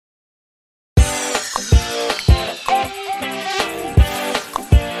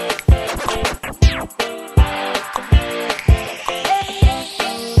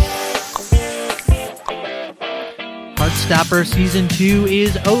Heartstopper Season 2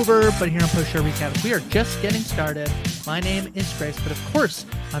 is over, but here on Post Show Recaps, we are just getting started. My name is Grace, but of course,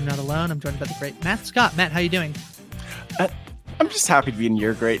 I'm not alone. I'm joined by the great Matt Scott. Matt, how you doing? I'm just happy to be in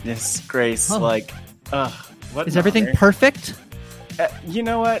your greatness, Grace. Oh. What is everything perfect? You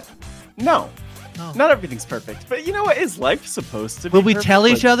know what? No. Oh. Not everything's perfect, but you know what? Is life supposed to be Will we perfect? tell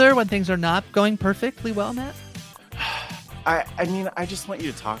each other when things are not going perfectly well, Matt? I mean, I just want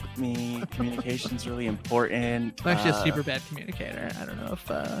you to talk with me. Communication's really important. I'm actually a super bad communicator. I don't know if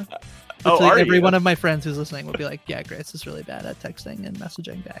are you? one of my friends who's listening will be like, yeah, Grace is really bad at texting and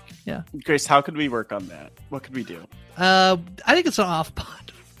messaging back. Yeah. Grace, how could we work on that? What could we do? I think it's an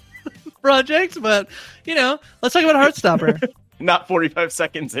off-pod project, but, you know, let's talk about Heartstopper. Not 45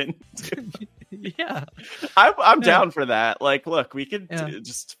 seconds in. Yeah. I'm down for that. Like, look, we could Yeah.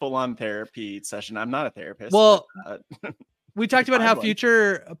 just full-on therapy session. I'm not a therapist. Well, but, we talked about how one.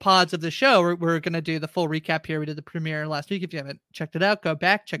 future pods of the show, we're going to do the full recap here. We did the premiere last week. If you haven't checked it out, go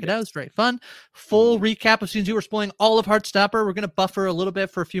back, check it out. It's very fun. Full recap of season 2. We're spoiling all of Heartstopper. We're going to buffer a little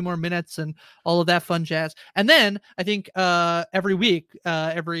bit for a few more minutes and all of that fun jazz. And then I think every week,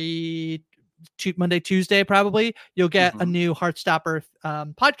 every Monday, Tuesday, probably, you'll get a new Heartstopper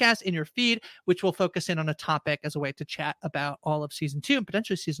podcast in your feed, which will focus in on a topic as a way to chat about all of season 2 and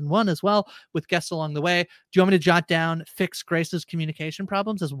potentially season 1 as well, with guests along the way. Do you want me to jot down fix Grace's communication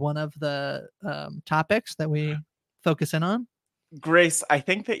problems as one of the topics that we focus in on? Grace, I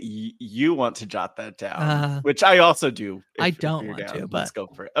think that you want to jot that down, which I also do. I don't want to, but let's go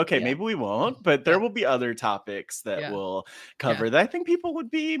for it. Okay, maybe we won't, but there will be other topics that we'll cover that I think people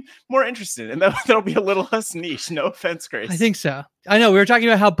would be more interested in. That'll be a little less niche. No offense, Grace. I think so. I know we were talking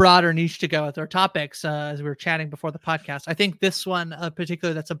about how broad or niche to go with our topics as we were chatting before the podcast. I think this one,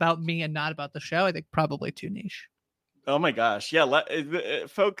 particularly that's about me and not about the show, I think probably too niche. Oh my gosh. Yeah.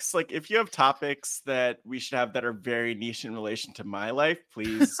 Folks, like if you have topics that we should have that are very niche in relation to my life,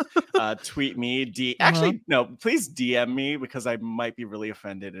 please tweet me. Actually, no, please DM me because I might be really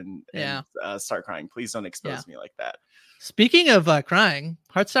offended and start crying. Please don't expose me like that. Speaking of crying,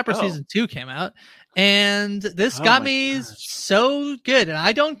 Heartstopper Season 2 came out and this got me so good. And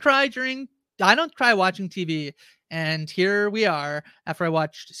I don't cry watching TV. And here we are after I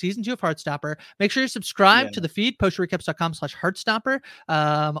watched season 2 of Heartstopper. Make sure you subscribe to the feed, postrecaps.com/Heartstopper.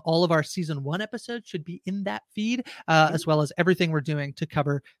 All of our season 1 episodes should be in that feed, as well as everything we're doing to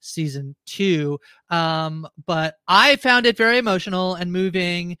cover season 2. But I found it very emotional and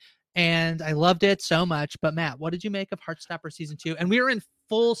moving, and I loved it so much. But Matt, what did you make of Heartstopper season 2? And we are in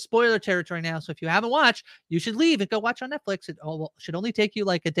full spoiler territory now, so if you haven't watched, you should leave and go watch on Netflix. It should only take you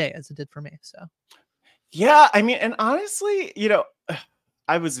like a day, as it did for me. So. Yeah, I mean, and honestly, you know,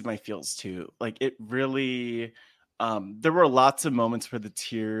 I was in my feels too. Like it really, there were lots of moments where the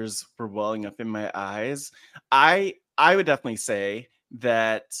tears were welling up in my eyes. I would definitely say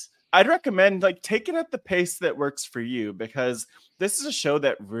that I'd recommend like taking at the pace that works for you, because this is a show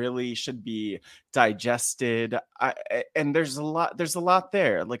that really should be digested. And there's a lot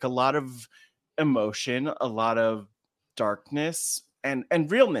there, like a lot of emotion, a lot of darkness, and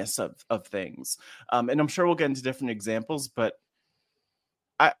realness of things. And I'm sure we'll get into different examples, but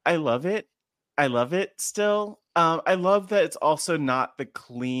I love it. I love it still. I love that it's also not the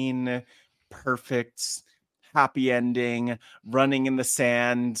clean, perfect, happy ending, running in the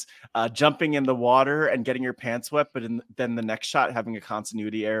sand, jumping in the water and getting your pants wet, but then the next shot having a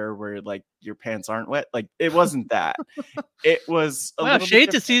continuity error where like your pants aren't wet. Like it wasn't that. It was a little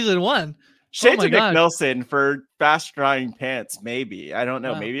shade to season 1. Shades of Nick Nelson for fast drying pants, maybe. I don't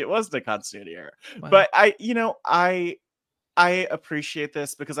know. Wow. Maybe it was the continuity error. Wow. But I appreciate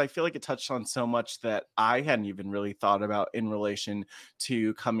this because I feel like it touched on so much that I hadn't even really thought about in relation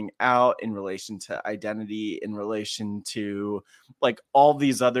to coming out, in relation to identity, in relation to like all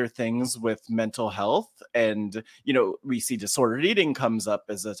these other things with mental health. And, you know, we see disordered eating comes up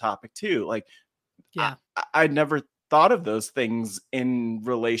as a topic too. Like, I never thought of those things in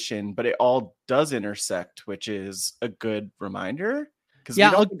relation, but it all does intersect, which is a good reminder because we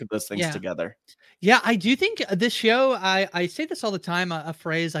don't think of those things together. Yeah, I do think this show, I say this all the time, a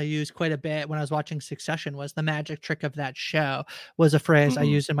phrase I used quite a bit when I was watching Succession was the magic trick of that show was a phrase I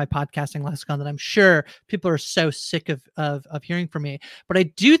used in my podcasting lexicon that I'm sure people are so sick of hearing from me. But I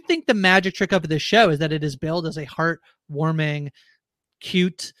do think the magic trick of this show is that it is billed as a heartwarming,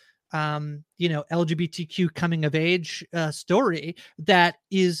 cute, LGBTQ coming of age story that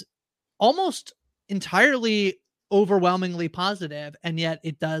is almost entirely overwhelmingly positive, and yet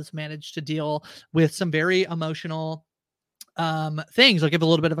it does manage to deal with some very emotional things. I'll give a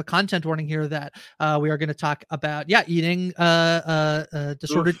little bit of a content warning here that we are going to talk about eating,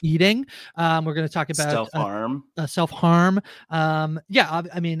 disordered eating. We're going to talk about self-harm.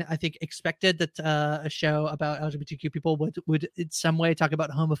 I mean, I think expected that a show about LGBTQ people would in some way talk about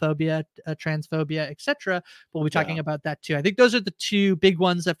homophobia, transphobia, etc. We'll be talking about that too. I think those are the two big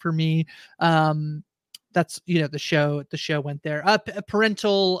ones that for me, that's the show went there.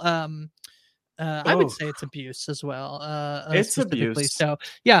 Parental, I would say it's abuse as well. It's specifically. abuse. So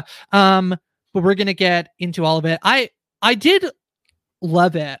but we're gonna get into all of it. I did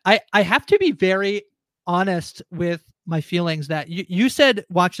love it. I have to be very honest with my feelings that you said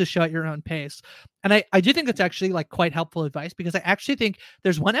watch the show at your own pace. And I do think that's actually like quite helpful advice, because I actually think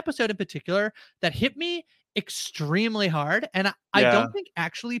there's one episode in particular that hit me extremely hard, and I don't think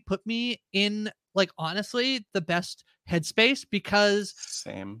actually put me in, like, honestly, the best headspace, because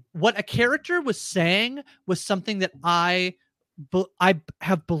what a character was saying was something that I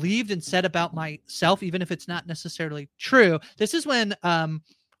have believed and said about myself, even if it's not necessarily true. This is when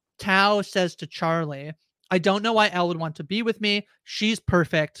Tao says to Charlie, "I don't know why Elle would want to be with me. She's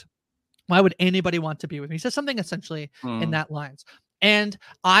perfect. Why would anybody want to be with me?" He says something essentially in that lines. And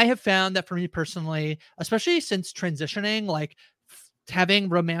I have found that for me personally, especially since transitioning, like having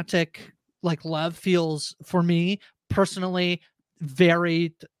romantic like love feels for me personally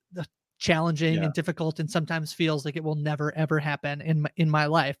very challenging and difficult, and sometimes feels like it will never ever happen in my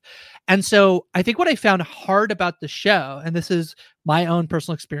life. And so I think what I found hard about the show, and this is my own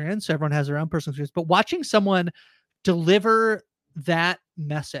personal experience, so everyone has their own personal experience, but watching someone deliver that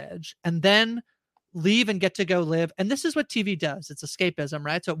message and then leave and get to go live. And this is what TV does. It's escapism,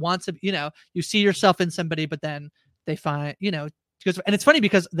 right? So it wants to, you see yourself in somebody, but then they find, and it's funny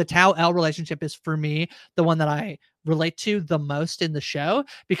because the Tao Elle relationship is for me the one that I relate to the most in the show,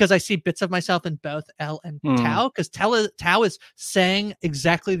 because I see bits of myself in both Elle and Tao, because Tao is saying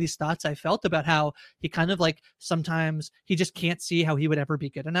exactly these thoughts I felt about how he kind of like sometimes he just can't see how he would ever be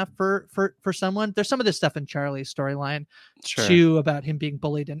good enough for someone. There's some of this stuff in Charlie's storyline too about him being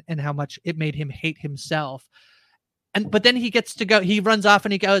bullied and how much it made him hate himself. But then he gets to go, he runs off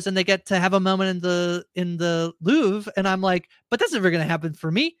and he goes, and they get to have a moment in the Louvre, and I'm like, but that's never gonna happen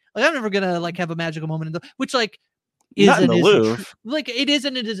for me. Like, I'm never gonna like have a magical moment which like not in the Louvre. Like it is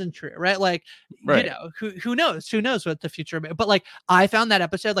and it isn't true, right? Like who knows what the future. But like I found that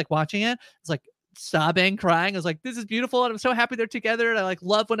episode, like watching it, it's like sobbing, crying. I was like, this is beautiful, and I'm so happy they're together, and I like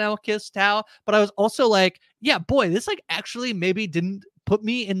love when Elle kissed Tao. But I was also like, yeah, boy, this like actually maybe didn't put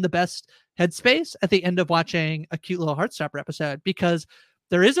me in the best headspace at the end of watching a cute little Heartstopper episode, because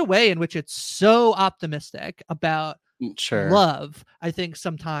there is a way in which it's so optimistic about love, I think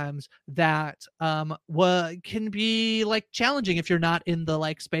sometimes that what can be like challenging if you're not in the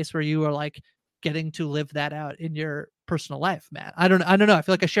like space where you are like getting to live that out in your personal life, Matt. I don't know. I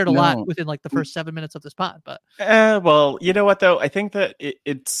feel like I shared a lot within like the first 7 minutes of this pod, but well, you know what though? I think that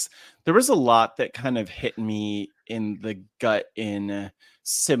there was a lot that kind of hit me in the gut in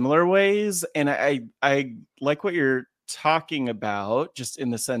similar ways, and I like what you're talking about, just in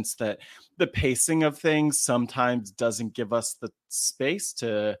the sense that the pacing of things sometimes doesn't give us the space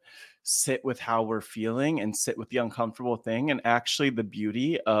to sit with how we're feeling and sit with the uncomfortable thing. And actually the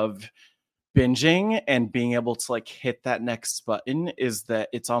beauty of binging and being able to like hit that next button is that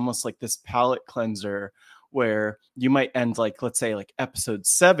it's almost like this palate cleanser, where you might end like, let's say like episode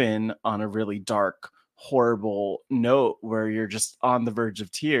 7 on a really dark, horrible note where you're just on the verge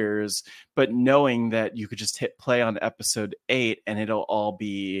of tears, but knowing that you could just hit play on episode 8 and it'll all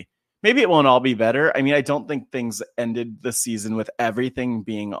be, maybe it won't all be better. I mean, I don't think things ended the season with everything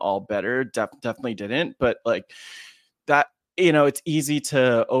being all better. Definitely didn't. But like that, it's easy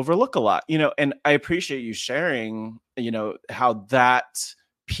to overlook a lot, and I appreciate you sharing, how that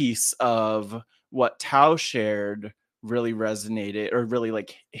piece of what Tao shared really resonated, or really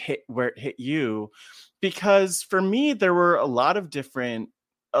like hit where it hit you. Because for me, there were a lot of different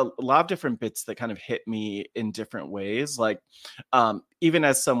bits that kind of hit me in different ways. Like, even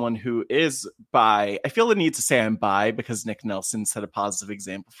as someone who is bi, I feel the need to say I'm bi because Nick Nelson set a positive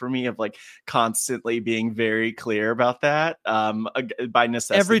example for me of like constantly being very clear about that. By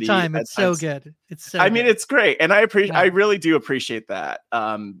necessity, every time it's so good. It's so. I mean, it's great, and I really do appreciate that.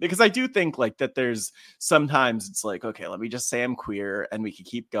 Because I do think like that. There's sometimes it's like, okay, let me just say I'm queer, and we can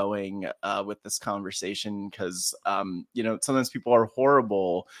keep going with this conversation, because sometimes people are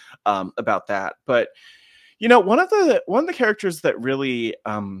horrible about that. But one of the characters that really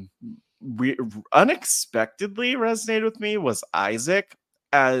unexpectedly resonated with me was Isaac,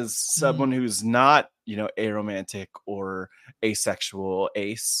 as someone who's not aromantic or asexual,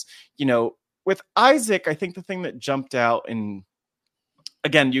 ace. with Isaac, I think the thing that jumped out, and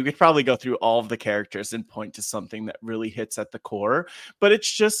again, you could probably go through all of the characters and point to something that really hits at the core, but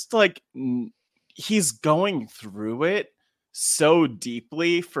it's just like he's going through it so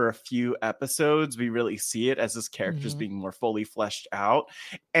deeply for a few episodes. We really see it as his characters being more fully fleshed out.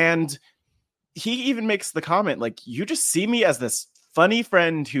 And he even makes the comment, like, you just see me as this funny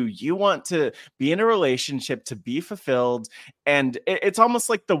friend who you want to be in a relationship, to be fulfilled. And it's almost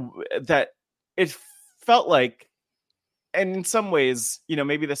like that it felt like, and in some ways,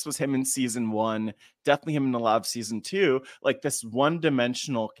 maybe this was him in season 1, definitely him in a lot of season 2, like this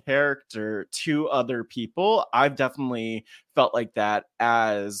one-dimensional character to other people. I've definitely felt like that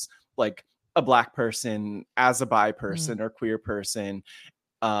as like a Black person, as a bi person or queer person.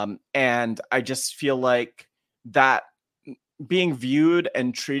 And I just feel like that being viewed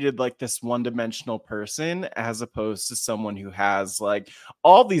and treated like this one-dimensional person, as opposed to someone who has like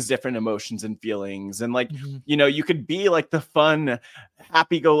all these different emotions and feelings, and like you could be like the fun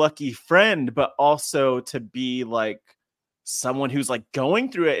happy-go-lucky friend, but also to be like someone who's like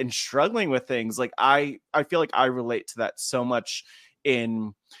going through it and struggling with things. Like I feel like I relate to that so much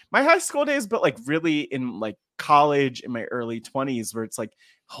in my high school days, but like really in like college, in my early 20s, where it's like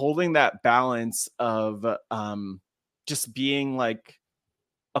holding that balance of just being like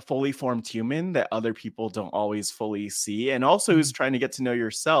a fully formed human that other people don't always fully see, and also who's trying to get to know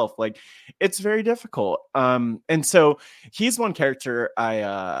yourself. Like, it's very difficult. And so he's one character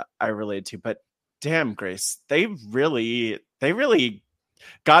I related to. But damn, Grace, they really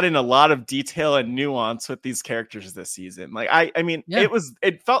got in a lot of detail and nuance with these characters this season. Like, I mean, I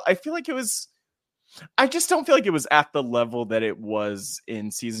feel like it was, I just don't feel like it was at the level that it was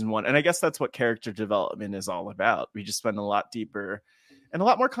in season 1. And I guess that's what character development is all about. We just spend a lot deeper and a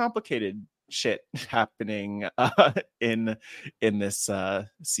lot more complicated shit happening in this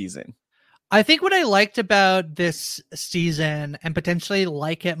season. I think what I liked about this season, and potentially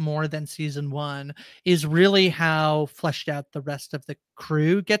like it more than season 1, is really how fleshed out the rest of the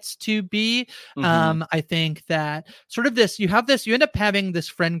crew gets to be. I think that sort of you end up having this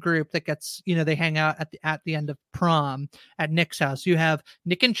friend group that gets, they hang out at the end of prom at Nick's house. You have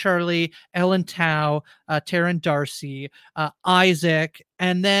Nick and Charlie, Ellen Tao, Tara and Darcy, Isaac,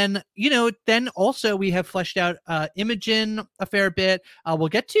 and then, then also we have fleshed out Imogen a fair bit. We'll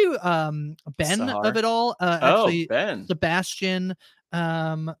get to Ben Sahar. of it all. Actually, Ben. Sebastian,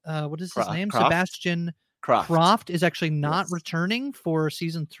 what is his name? Croft? Sebastian Croft is actually not returning for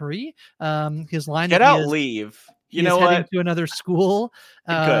season 3. His line Get out, leave. You know what? Heading to another school.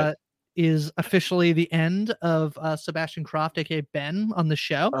 Is officially the end of Sebastian Croft, aka Ben, on the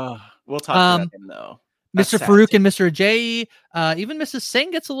show. We'll talk about him though. Mr. Farouk and Mr. J, even Mrs.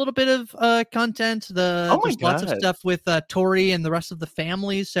 Singh gets a little bit of content. There's lots of stuff with Tori and the rest of the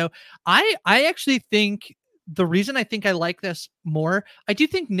family. So I actually think the reason I think I like this more, I do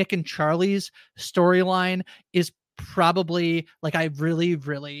think Nick and Charlie's storyline is probably like, I really,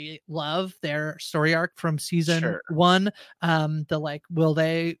 really love their story arc from season 1. The like, will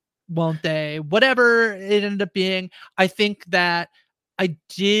they, won't they, whatever it ended up being. I think that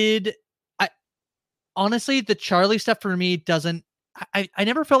honestly, the Charlie stuff for me doesn't. I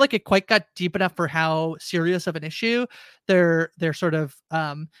never felt like it quite got deep enough for how serious of an issue they're sort of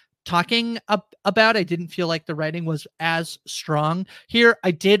talking about. I didn't feel like the writing was as strong here.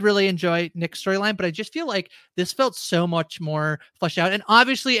 I did really enjoy Nick's storyline, but I just feel like this felt so much more fleshed out. And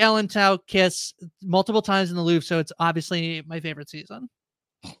obviously, Ellen Tao kiss multiple times in the Louvre, so it's obviously my favorite season.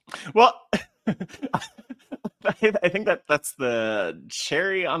 Well, I think that's the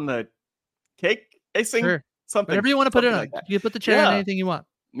cherry on the cake. Sure. Something, whatever you want to put it on. Like you put the cherry on anything you want.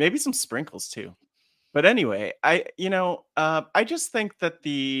 Maybe some sprinkles too. But anyway, I just think that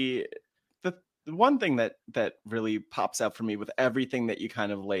the one thing that really pops out for me with everything that you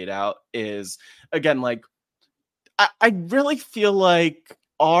kind of laid out is, again, like I really feel like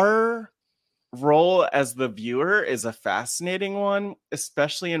our role as the viewer is a fascinating one,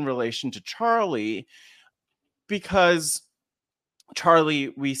 especially in relation to Charlie, because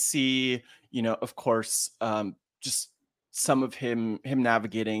Charlie, we see, of course, just some of him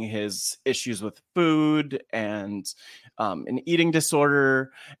navigating his issues with food and an eating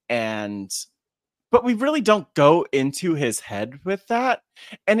disorder, but we really don't go into his head with that.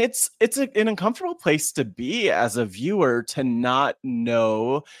 And it's an uncomfortable place to be as a viewer, to not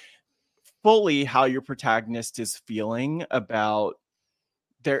know fully how your protagonist is feeling about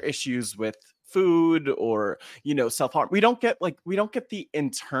their issues with food or self-harm. We don't get the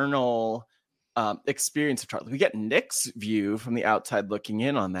internal experience of Charlie. We get Nick's view from the outside looking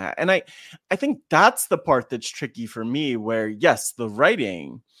in on that. And I think that's the part that's tricky for me, where yes, the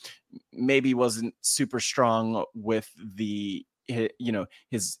writing maybe wasn't super strong with the, you know,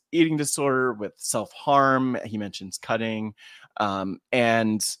 his eating disorder, with self-harm. He mentions cutting.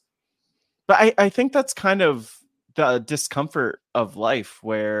 And but I think that's kind of the discomfort of life,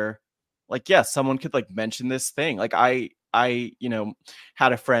 where like, yeah, someone could like mention this thing. Like I, you know,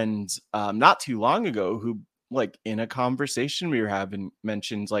 had a friend not too long ago who, like, in a conversation we were having,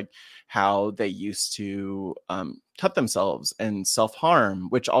 mentioned like how they used to cut themselves and self-harm,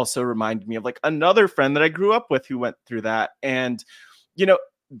 which also reminded me of like another friend that I grew up with who went through that. And, you know,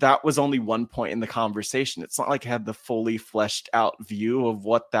 that was only one point in the conversation. It's not like I had the fully fleshed out view of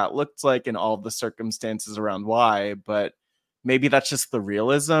what that looked like and all the circumstances around why, but maybe that's just the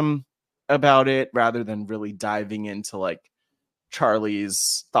realism about it rather than really diving into like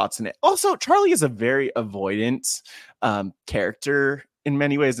Charlie's thoughts in it. Also, Charlie is a very avoidant character in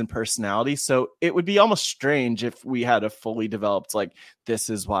many ways and personality. So it would be almost strange if we had a fully developed, like, this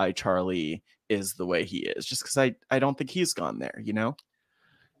is why Charlie is the way he is, just because I don't think he's gone there, you know?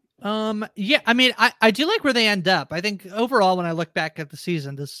 Yeah, I mean, I do like where they end up. I think overall, when I look back at the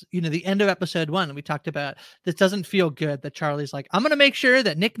season, this, you know, the end of episode 1, we talked about, this doesn't feel good, that Charlie's like, I'm going to make sure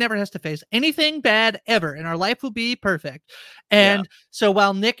that Nick never has to face anything bad ever, and our life will be perfect. And so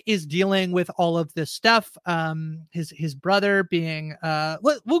while Nick is dealing with all of this stuff, his brother being,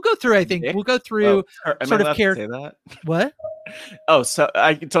 we'll go through, I think, Nick? we'll go through sort of character. Say that? What? Oh, so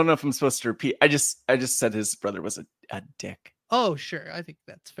I don't know if I'm supposed to repeat. I just said his brother was a dick. Oh, sure. I think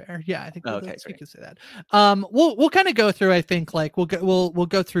that's fair. Yeah, I think okay, we can say that. We'll kind of go through. I think like we'll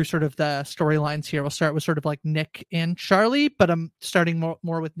go through sort of the storylines here. We'll start with sort of like Nick and Charlie, but I'm starting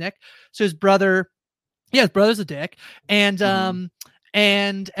more with Nick. So his brother, his brother's a dick, and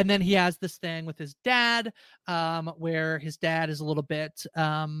and then he has this thing with his dad, where his dad is a little bit,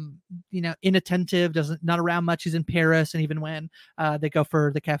 you know, inattentive, not around much. He's in Paris, and even when they go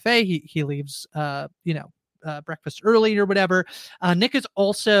for the cafe, he leaves, you know, breakfast early or whatever. Nick is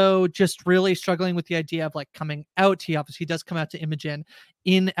also just really struggling with the idea of like coming out. He obviously does come out to Imogen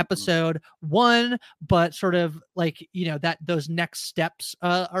in episode 1, but sort of like, you know, that those next steps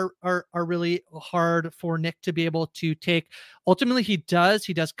are really hard for Nick to be able to take. Ultimately, he does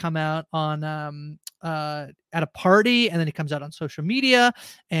come out on at a party, and then he comes out on social media,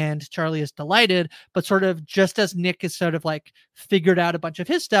 and Charlie is delighted. But sort of just as Nick is sort of like figured out a bunch of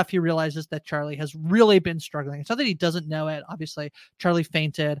his stuff, he realizes that Charlie has really been struggling. It's not that he doesn't know it. Obviously, Charlie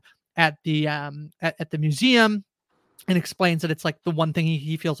fainted at the at the museum, and explains that it's like the one thing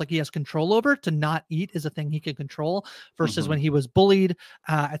he feels like he has control over. To not eat is a thing he can control, versus when he was bullied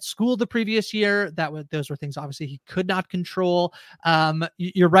at school the previous year, those were things obviously he could not control.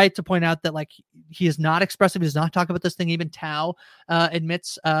 You're right to point out that like he is not expressive. He does not talk about this thing. Even Tao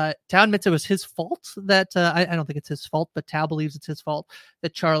admits it was his fault that I don't think it's his fault, but Tao believes it's his fault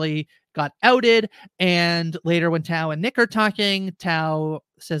that Charlie got outed. And later when Tao and Nick are talking, Tao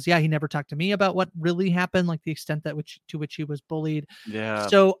says, yeah, he never talked to me about what really happened, like the extent to which he was bullied. Yeah.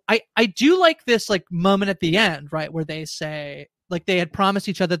 So I do like this like moment at the end, right, where they say like they had promised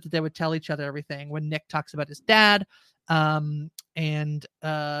each other that they would tell each other everything, when Nick talks about his dad, and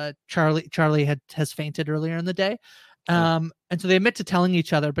Charlie has fainted earlier in the day. And so they admit to telling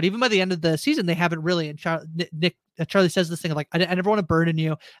each other, but even by the end of the season, they haven't really. And Charlie says this thing of like, I never want to burden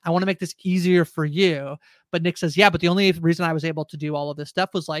you. I want to make this easier for you. But Nick says, yeah, but the only reason I was able to do all of this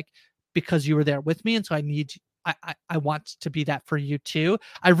stuff was like because you were there with me. And so I want to be that for you too.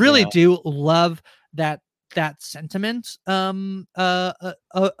 I really do love that sentiment of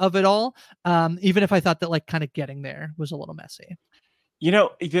it all. Even if I thought that like kind of getting there was a little messy. You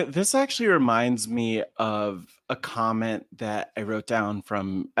know, this actually reminds me of a comment that I wrote down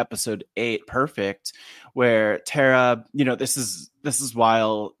from episode 8, Perfect, where Tara, you know, this is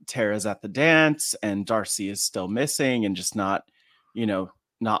while Tara's at the dance and Darcy is still missing and just not, you know,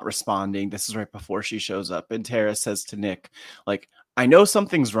 not responding. This is right before she shows up, and Tara says to Nick, like, I know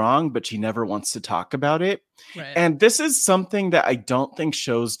something's wrong, but she never wants to talk about it. Right. And this is something that I don't think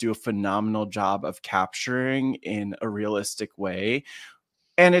shows do a phenomenal job of capturing in a realistic way.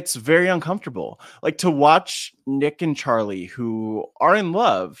 And it's very uncomfortable. Like, to watch Nick and Charlie, who are in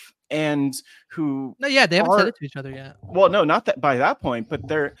love and who they haven't said it to each other yet. Well, no, not that by that point, but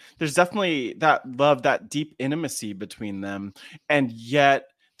there's definitely that love, that deep intimacy between them. And yet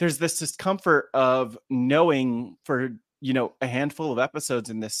there's this discomfort of knowing for, you know, a handful of episodes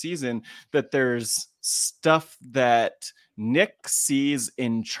in this season that there's stuff that Nick sees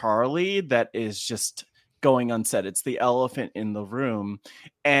in Charlie that is just going unsaid. It's the elephant in the room.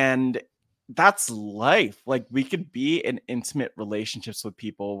 And that's life. Like, we could be in intimate relationships with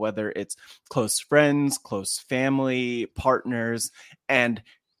people, whether it's close friends, close family, partners. And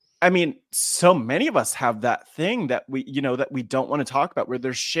I mean, so many of us have that thing that that we don't want to talk about, where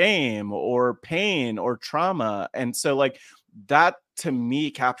there's shame or pain or trauma. And so, like, that to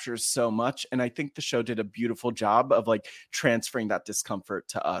me captures so much. And I think the show did a beautiful job of like transferring that discomfort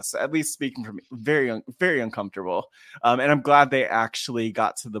to us, at least speaking from me, very uncomfortable. And I'm glad they actually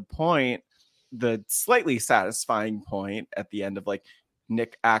got to the point, the slightly satisfying point at the end, of like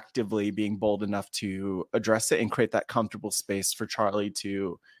Nick actively being bold enough to address it and create that comfortable space for Charlie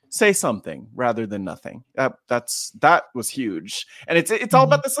to say something rather than nothing. That was huge. And it's all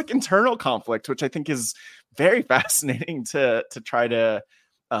about this like internal conflict, which I think is very fascinating to try to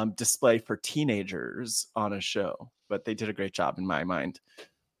display for teenagers on a show. But they did a great job in my mind.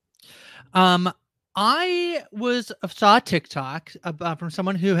 I saw a TikTok from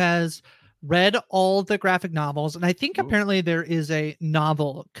someone who has read all the graphic novels, and I think apparently there is a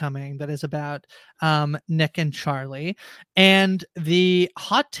novel coming that is about Nick and Charlie. And the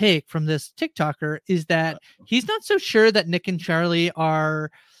hot take from this TikToker is that he's not so sure that Nick and Charlie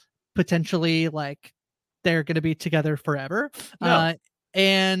are potentially like they're going to be together forever. No.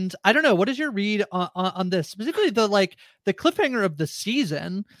 And I don't know, what is your read on this, specifically the cliffhanger of the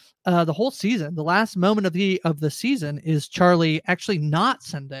season, the whole season? The last moment of the season is Charlie actually not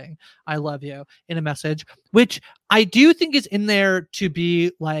sending "I love you" in a message, which I do think is in there to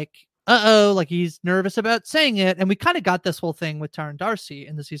be like, like he's nervous about saying it. And we kind of got this whole thing with Tara and Darcy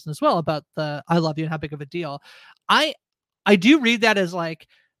in the season as well about the "I love you" and how big of a deal. I do read that as like,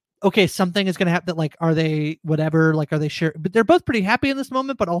 okay, something is going to happen. Like, are they whatever? Like, are they sure? But they're both pretty happy in this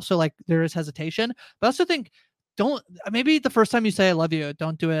moment, but also like there is hesitation. But I also think, maybe the first time you say "I love you,"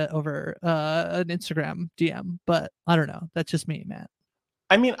 don't do it over an Instagram DM. But I don't know. That's just me, Matt.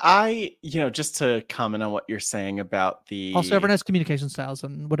 I mean, just to comment on what you're saying about the... Also, everyone has communication styles,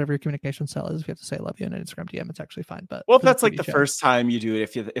 and whatever your communication style is, if you have to say "I love you" in an Instagram DM, it's actually fine. But well, if that's like the first time you do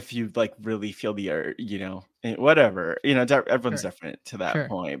it, if you like really feel the whatever, everyone's different to that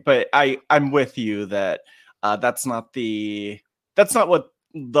point. But I'm with you that that's not what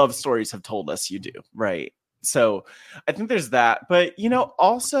love stories have told us you do, right? So I think there's that. But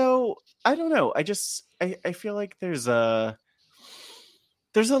also, I don't know. I feel like there's a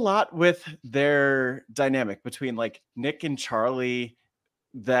lot with their dynamic between like Nick and Charlie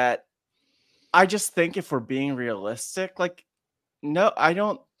that I just think, if we're being realistic, like, no, I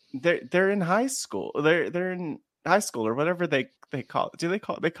don't. They're in high school. They're in high school, or whatever they call it. Do they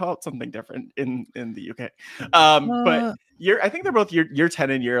call it something different in the UK? But I think they're both year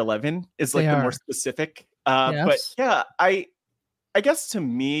 10 and year 11 is like the more specific. Yes. But yeah, I guess to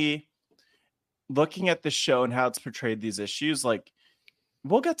me, looking at the show and how it's portrayed these issues, like,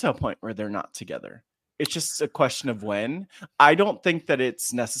 we'll get to a point where they're not together. It's just a question of when. I don't think that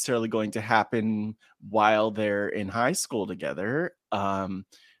it's necessarily going to happen while they're in high school together.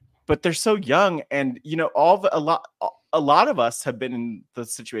 But they're so young, and a lot of us have been in the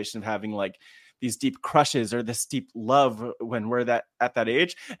situation of having like these deep crushes or this deep love when we're at that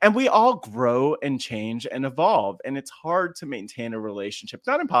age, and we all grow and change and evolve, and it's hard to maintain a relationship.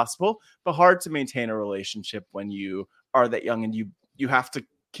 Not impossible, but hard to maintain a relationship when you are that young, and you have to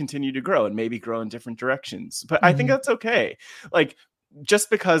continue to grow and maybe grow in different directions. But I think that's okay. Like, just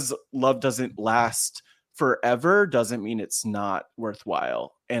because love doesn't last forever doesn't mean it's not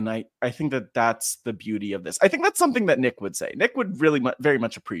worthwhile. And I think that that's the beauty of this. I think that's something that Nick would say. Nick would really very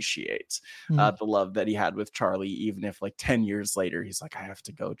much appreciate the love that he had with Charlie, even if like 10 years later he's like, I have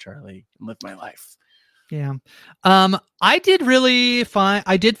to go, Charlie, and live my life. Yeah. I did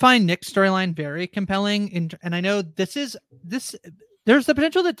find Nick's storyline very compelling. And I know there's the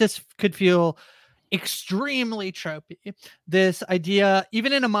potential that this could feel extremely tropey. This idea,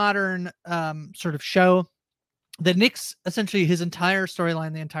 even in a modern sort of show, that Nick's essentially his entire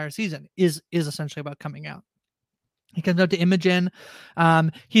storyline, the entire season is essentially about coming out. He comes out to Imogen.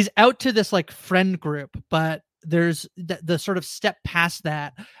 He's out to this like friend group, but there's the sort of step past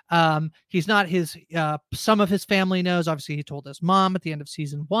that. He's not his some of his family knows. Obviously, he told his mom at the end of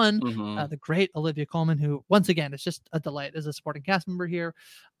season 1, the great Olivia Colman, who once again is just a delight as a supporting cast member here.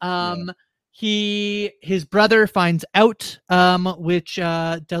 His brother finds out, which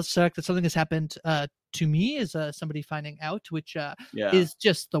does suck. That something has happened to me is somebody finding out, which is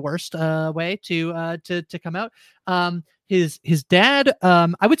just the worst way to come out. His dad,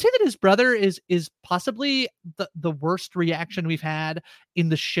 I would say that his brother is possibly the worst reaction we've had in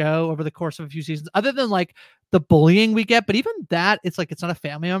the show over the course of a few seasons, other than like the bullying we get. But even that, it's like, it's not a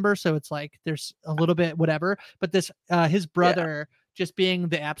family member, so it's like there's a little bit whatever. But this his brother just being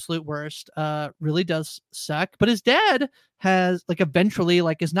the absolute worst really does suck. But his dad has like eventually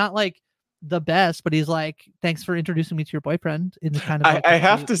like is not like the best, but he's like, thanks for introducing me to your boyfriend in the kind of like I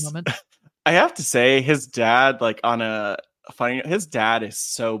have to moment. I have to say his dad, like on a funny, his dad is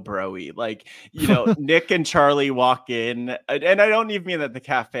so broy. Like, you know, Nick and Charlie walk in, and I don't even mean at the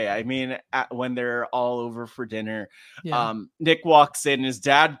cafe. I mean when they're all over for dinner. Yeah. Nick walks in, his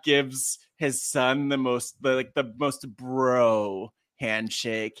dad gives his son the most bro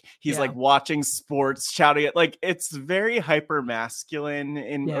handshake. He's like watching sports, shouting it, like it's very hyper masculine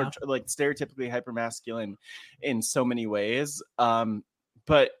or like stereotypically hyper masculine in so many ways.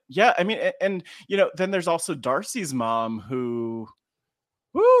 But yeah, I mean, and you know, then there's also Darcy's mom who,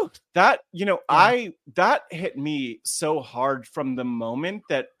 that, you know, that hit me so hard from the moment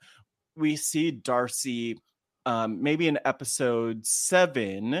that we see Darcy, maybe in episode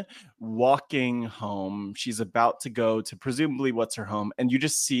 7, walking home. She's about to go to presumably what's her home, and you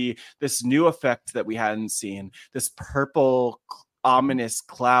just see this new effect that we hadn't seen, this purple ominous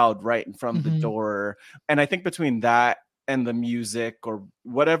cloud right in front of the door. And I think between that and the music or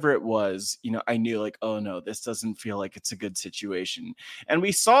whatever it was, you know, I knew like, oh no, this doesn't feel like it's a good situation. And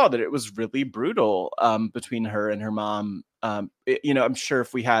we saw that it was really brutal between her and her mom. You know, I'm sure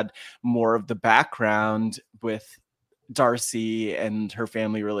if we had more of the background with Darcy and her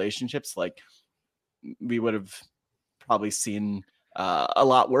family relationships, like we would have probably seen a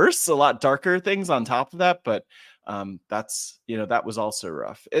lot worse, a lot darker things on top of that. But that's, you know, that was also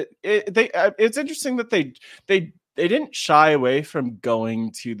rough. It's interesting that they didn't shy away from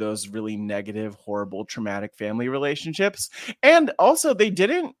going to those really negative, horrible, traumatic family relationships. And also they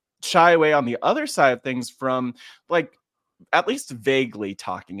didn't shy away on the other side of things from like at least vaguely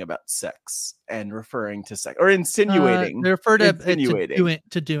talking about sex and referring to sex or insinuating. They refer to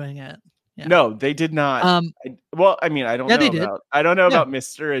doing it. Yeah. No, they did not. Well, I mean, I don't know about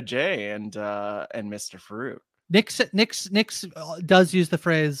Mr. Ajay and Mr. Farouk. Nick's does use the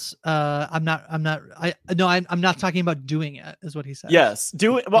phrase I'm not talking about doing it, is what he says. Yes,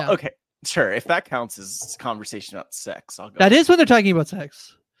 do it. Well, okay, sure. If that counts as conversation about sex, I'll go. That is when they're talking about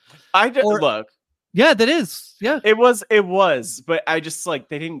sex. Look. Yeah, that is. Yeah. It was, but I just like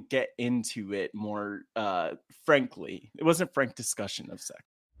they didn't get into it more frankly. It wasn't frank discussion of sex.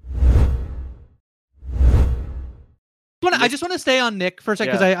 I just want to stay on Nick for a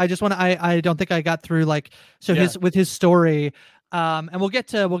second because I just want to. I don't think I got through like his story, and we'll get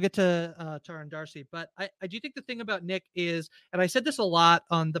to Tara and Darcy. But I do think the thing about Nick is, and I said this a lot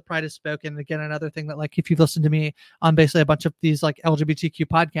on the Pride Is Spoken. Again, another thing that like if you've listened to me on basically a bunch of these like LGBTQ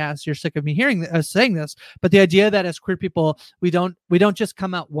podcasts, you're sick of me hearing saying this. But the idea that as queer people, we don't just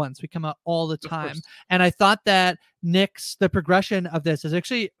come out once; we come out all the time. And I thought that the progression of this is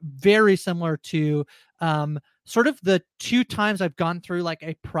actually very similar to sort of the 2 times I've gone through like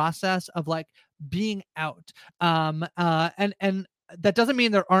a process of like being out. And that doesn't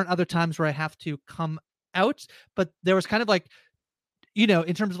mean there aren't other times where I have to come out, but there was kind of like, you know,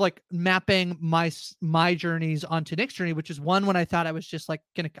 in terms of like mapping my journeys onto Nick's journey, which is one when I thought I was just like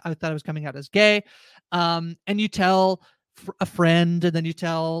I thought I was coming out as gay. And you tell a friend, and then you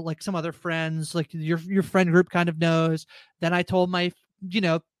tell like some other friends, like your friend group kind of knows. Then I told my, you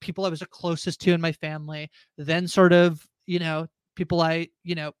know, people I was the closest to in my family, then sort of, you know, people I,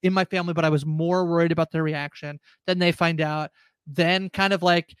 you know, in my family, but I was more worried about their reaction. Then they find out, then kind of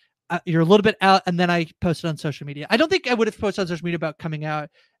like you're a little bit out. And then I posted on social media. I don't think I would have posted on social media about coming out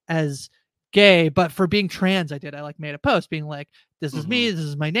as gay, but for being trans, I did. I like made a post being like, this is me, this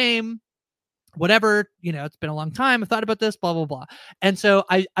is my name, whatever, you know, it's been a long time. I've thought about this, blah, blah, blah. And so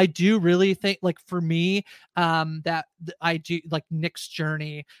I do really think like for me, that I do like Nick's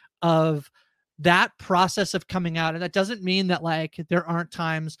journey of that process of coming out. And that doesn't mean that like there aren't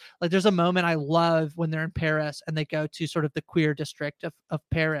times, like there's a moment I love when they're in Paris and they go to sort of the queer district of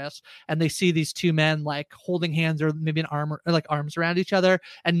Paris, and they see these 2 men like holding hands or maybe an arm or like arms around each other,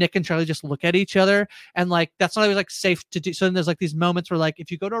 and Nick and Charlie just look at each other, and like that's not always like safe to do. So then there's like these moments where like if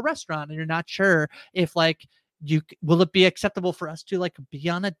you go to a restaurant and you're not sure if like will it be acceptable for us to like be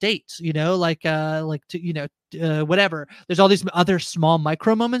on a date, you know, like to, you know, whatever. There's all these other small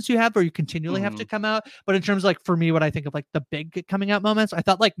micro moments you have where you continually have to come out. But in terms of like, for me, what I think of like the big coming out moments, I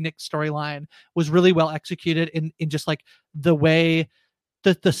thought like Nick's storyline was really well executed in just like the way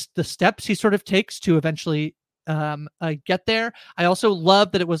the steps he sort of takes to eventually get there. I also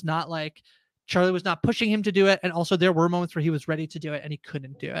love that it was not like Charlie was not pushing him to do it. And also there were moments where he was ready to do it and he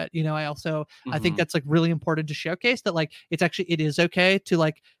couldn't do it. You know, I think that's like really important to showcase that like, it is okay to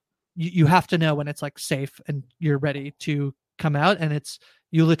like, you have to know when it's like safe and you're ready to come out, and it's,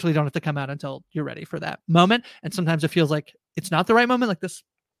 You literally don't have to come out until you're ready for that moment. And sometimes it feels like it's not the right moment, like this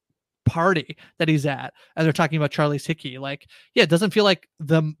party that he's at, and they're talking about Charlie's Hickey. Like, yeah, it doesn't feel like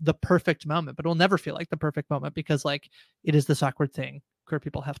the perfect moment, but it'll never feel like the perfect moment because like it is this awkward thing queer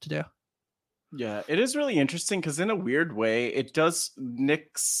people have to do. Yeah, it is really interesting because in a weird way, it does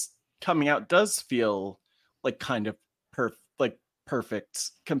Nick's coming out does feel like kind of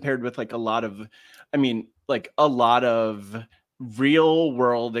perfect compared with like a lot of, I mean, like a lot of real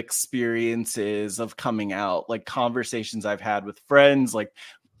world experiences of coming out, like conversations I've had with friends, like,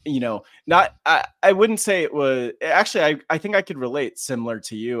 not I wouldn't say it was actually I think I could relate similar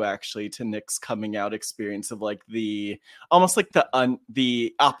to you actually to Nick's coming out experience of like the almost like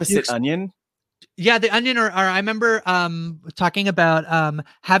the opposite onion. Yeah, the onion or I remember talking about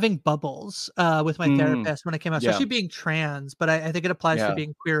having bubbles with my therapist when I came out, Yeah. especially being trans, but I think it applies to Yeah.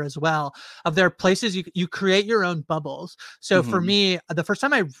 being queer as well. Of there are places you create your own bubbles. So for me, the first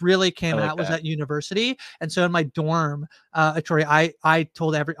time I really came like out was that. at university. And so in my dorm, Tori, I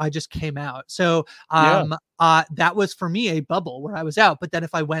told I just came out. So that was for me a bubble where I was out. But then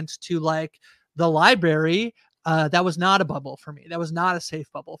if I went to like the library, that was not a bubble for me. That was not a safe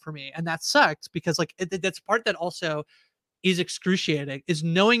bubble for me. And that sucked because like that's part that also is excruciating, is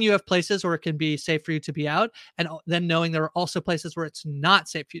knowing you have places where it can be safe for you to be out, and then knowing there are also places where it's not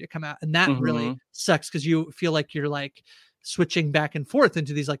safe for you to come out. And that really sucks because you feel like you're like switching back and forth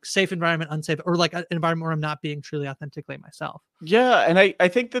into these like safe environment, unsafe, or like an environment where I'm not being truly authentically myself. Yeah. And I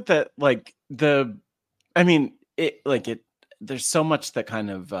think that like I mean, there's so much that kind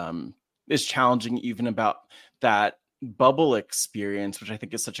of is challenging even about that bubble experience, which I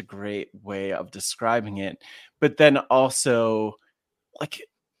think is such a great way of describing it. But then also, like,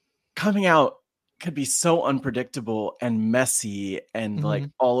 coming out could be so unpredictable and messy and like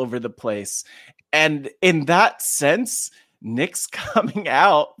all over the place. And in that sense, Nick's coming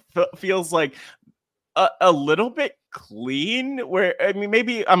out feels like a little bit clean, where I mean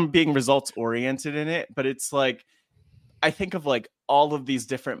maybe I'm being results oriented in it, but it's like I think of like all of these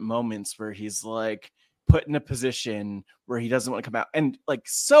different moments where he's like put in a position where he doesn't want to come out, and like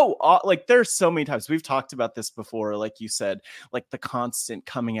like there's so many times we've talked about this before, like you said, like the constant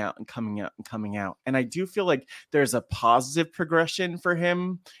coming out and coming out and coming out. And I do feel like there's a positive progression for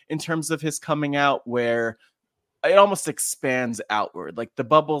him in terms of his coming out where it almost expands outward, like the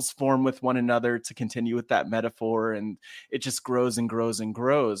bubbles form with one another, to continue with that metaphor, and it just grows and grows and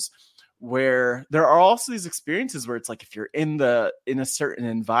grows. Where there are also these experiences where it's like if you're in a certain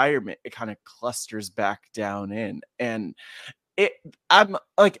environment, it kind of clusters back down in. And I'm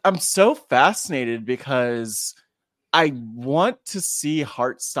so fascinated because I want to see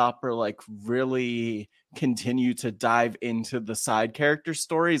Heartstopper like really continue to dive into the side character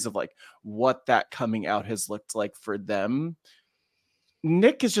stories of like what that coming out has looked like for them.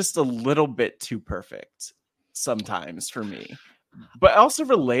 Nick is just a little bit too perfect sometimes for me, but also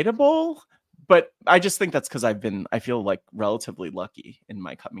relatable. But I just think that's because I feel like relatively lucky in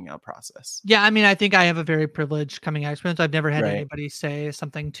my coming out process. Yeah, I mean, I think I have a very privileged coming out experience. I've never had Right. anybody say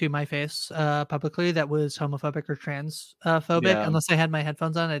something to my face publicly that was homophobic or transphobic, unless I had my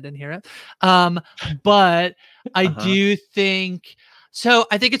headphones on. I didn't hear it. But I do think so.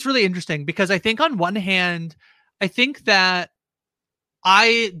 I think it's really interesting because I think on one hand, I think that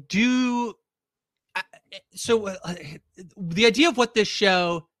I do. So the idea of what this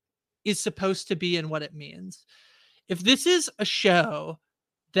show is supposed to be and what it means. If this is a show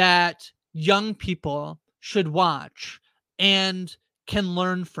that young people should watch and can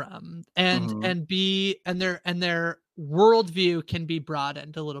learn from and their worldview can be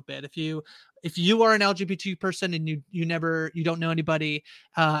broadened a little bit. If you are an LGBT person and you don't know anybody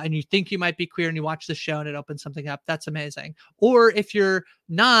and you think you might be queer and you watch the show and it opens something up, that's amazing. Or if you're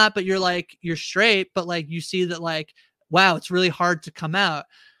not, but you're straight, but like you see that like, wow, it's really hard to come out.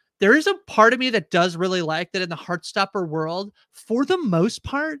 There is a part of me that does really like that in the Heartstopper world, for the most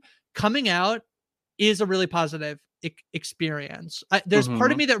part, coming out is a really positive experience. There's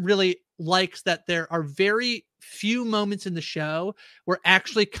part of me that really likes that there are very few moments in the show where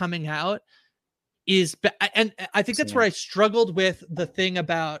actually coming out is, and I think that's where I struggled with the thing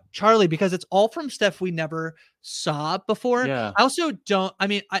about Charlie, because it's all from stuff we never saw before. Yeah. I also don't, I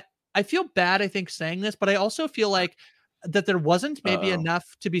mean, I feel bad, I think, saying this, but I also feel like that there wasn't maybe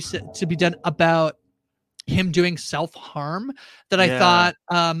enough to be done about him doing self-harm that I thought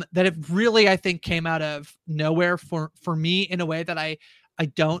that it really, I think, came out of nowhere for me in a way that I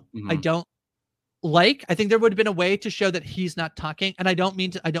don't like. I think there would have been a way to show that he's not talking, and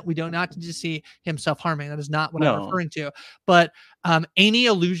we don't not to see him self-harming. That is not what I'm referring to. But any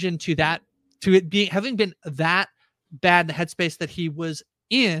allusion to that, to it being having been that bad in the headspace that he was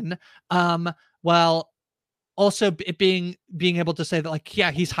in, while also it being able to say that, like,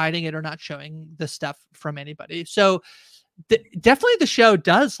 yeah, he's hiding it or not showing the stuff from anybody. So definitely the show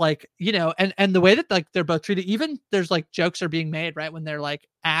does, like, and the way that, like, they're both treated, even there's like jokes are being made right when they're like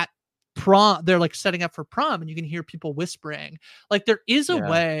at prom, they're like setting up for prom, and you can hear people whispering, like, there is a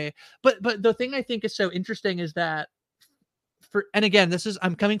way. But the thing I think is so interesting is that, and again, this is,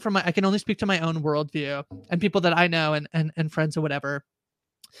 I'm coming from I can only speak to my own worldview and people that I know and friends or whatever.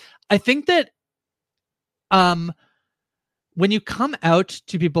 I think that when you come out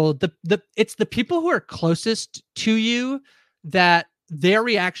to people, it's the people who are closest to you that their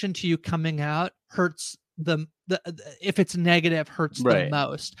reaction to you coming out hurts them. If it's negative, hurts the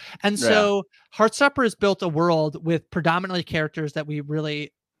most. And so Heartstopper has built a world with predominantly characters that we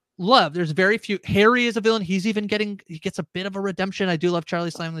really love. There's very few. Harry is a villain. He gets a bit of a redemption. I do love Charlie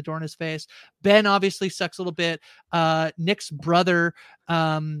slamming the door in his face. Ben obviously sucks a little bit. Nick's brother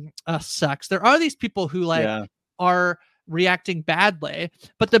sucks. There are these people who are reacting badly,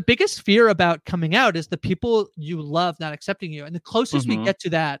 but the biggest fear about coming out is the people you love not accepting you. And the closest we get to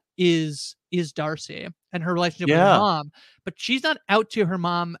that is Darcy and her relationship with her mom, but she's not out to her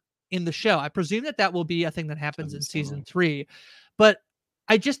mom in the show. I presume that will be a thing that happens in season 3, but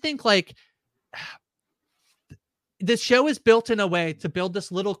I just think, like, this show is built in a way to build this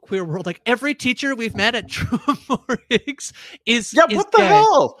little queer world. Like, every teacher we've met at Morix is what the gay.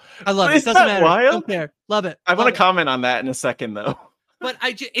 hell? I love it. It doesn't matter. Wild? Don't care. Love it. I want to comment on that in a second, though. But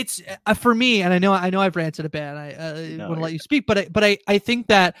it's for me, and I know I've ranted a bit. I want to let you speak, but I think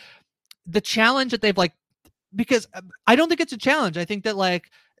that the challenge that they've, like, because I don't think it's a challenge. I think that, like,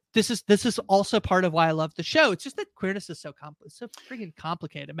 this is also part of why I love the show. It's just that queerness is so freaking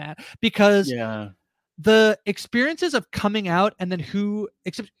complicated, Matt, because the experiences of coming out, and then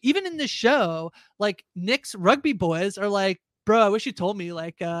except even in this show, like, Nick's rugby boys are like, bro, I wish you told me,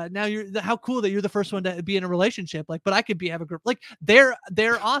 like, now how cool that you're the first one to be in a relationship, like, but I could have a group. Like, they're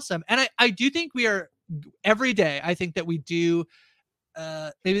awesome. And I do think we are, every day, I think that we do,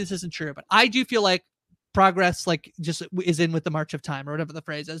 maybe this isn't true, but I do feel like progress, like, just is in with the march of time, or whatever the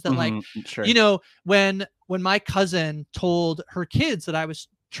phrase is, that like, when my cousin told her kids that I was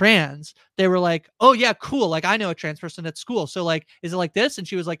trans, they were like, oh yeah, cool, like, I know a trans person at school, so, like, is it like this? And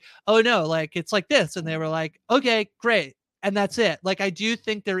she was like, oh no, like, it's like this. And they were like, okay, great. And that's it. Like, I do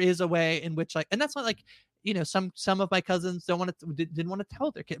think there is a way in which, like, and that's not like, some of my cousins didn't want to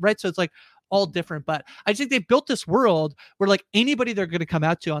tell their kid, right? So it's like all different, but I think they built this world where, like, anybody they're going to come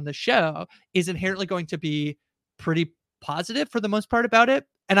out to on the show is inherently going to be pretty positive for the most part about it.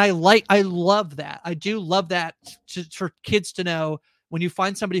 And I love that. I do love that, for kids to know, when you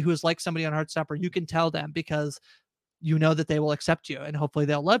find somebody who is like somebody on Heartstopper, you can tell them, because you know that they will accept you and hopefully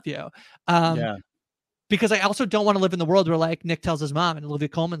they'll love you. Because I also don't want to live in the world where, like, Nick tells his mom and Olivia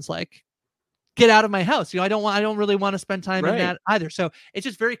Colman's like, get out of my house. I don't really want to spend time in that either. So it's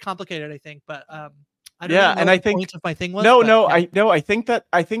just very complicated, I think. But I don't know and I think if my thing was. I think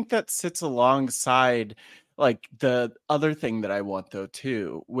that sits alongside, like, the other thing that I want, though,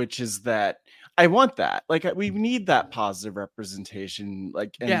 too, which is that I want that, like, we need that positive representation,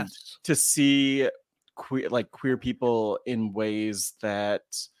 like, and to see queer people in ways that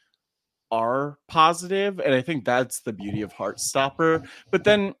are positive. And I think that's the beauty of Heartstopper. But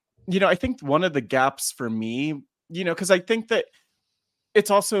then, I think one of the gaps for me, because I think that it's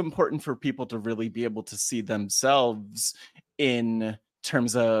also important for people to really be able to see themselves in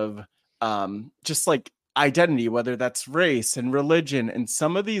terms of just, like, identity, whether that's race and religion, and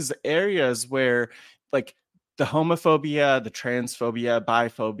some of these areas where, like, the homophobia, the transphobia,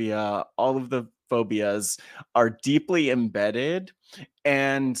 biphobia, all of the phobias are deeply embedded.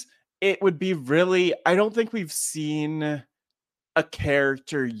 And it would be really, I don't think we've seen a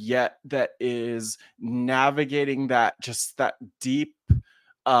character yet that is navigating that deep,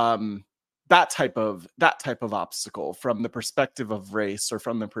 that type of obstacle from the perspective of race or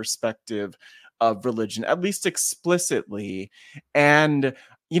from the perspective of religion, at least explicitly. And,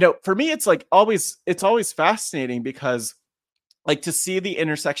 for me, it's always fascinating, because, like, to see the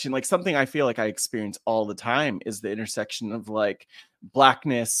intersection, like, something I feel like I experience all the time is the intersection of, like,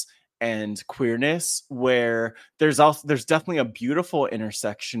 Blackness and queerness, where there's definitely a beautiful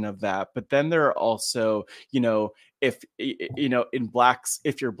intersection of that. But then there are also, if in Blacks,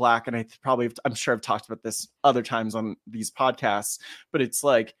 if you're Black, and I'm sure I've talked about this other times on these podcasts, but it's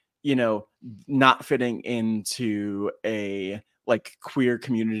like, not fitting into a, like, queer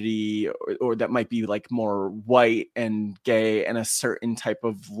community, or that might be, like, more white and gay and a certain type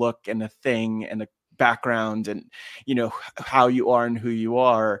of look and a thing and a background and, how you are and who you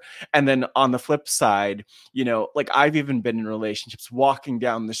are. And then on the flip side, like I've even been in relationships walking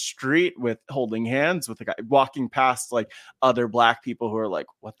down the street with holding hands with a guy, walking past like other Black people who are like,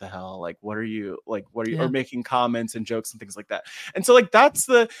 what the hell? Like, what are you, or making comments and jokes and things like that. And so like,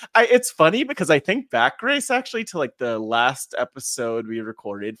 it's funny because I think back, Grace, actually to like the last episode we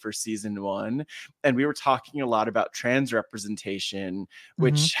recorded for season 1, and we were talking a lot about trans representation,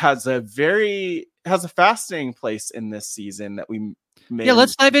 which has a fascinating place in this season that we may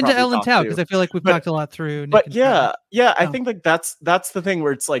let's dive into Elle and Tao, because I feel like we've talked a lot through Nick and Tao. I think like that's the thing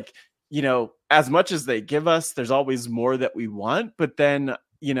where it's like, as much as they give us, there's always more that we want, but then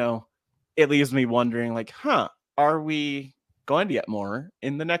it leaves me wondering like, are we going to get more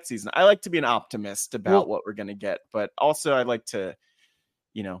in the next season? I like to be an optimist about what we're going to get, but also I like to,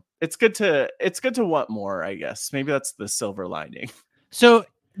 it's good to want more, I guess. Maybe that's the silver lining. So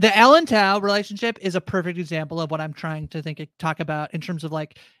the Elle and Tao relationship is a perfect example of what I'm trying to talk about in terms of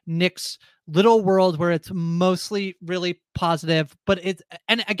like Nick's little world where it's mostly really positive, but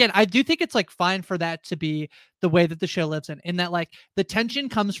and again, I do think it's like fine for that to be the way that the show lives in that like the tension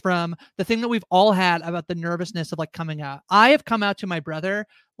comes from the thing that we've all had about the nervousness of like coming out. I have come out to my brother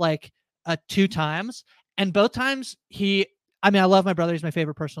like 2 times, and both times I love my brother. He's my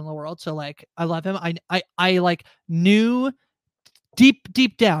favorite person in the world. So like, I love him. I like knew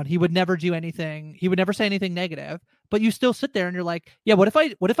deep down he would never do anything. He would never say anything negative, but you still sit there and you're like, yeah, what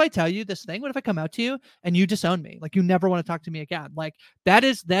if I tell you this thing? What if I come out to you and you disown me? Like, you never want to talk to me again. Like that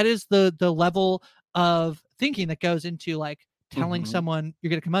is the level of thinking that goes into like telling someone you're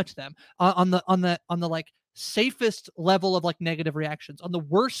going to come out to them on the like safest level of like negative reactions. On the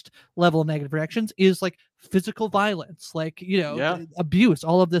worst level of negative reactions is like physical violence, like, abuse,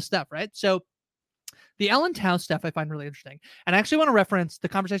 all of this stuff. Right. So the Elle and Tao stuff I find really interesting. And I actually want to reference the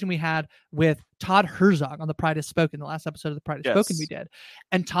conversation we had with Todd Herzog on the Pride Has Spoken, the last episode of the Pride Has Spoken we did.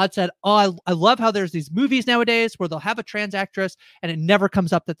 And Todd said, I love how there's these movies nowadays where they'll have a trans actress and it never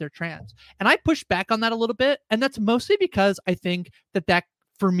comes up that they're trans. And I pushed back on that a little bit. And that's mostly because I think that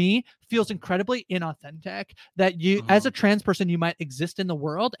for me feels incredibly inauthentic, that you as a trans person, you might exist in the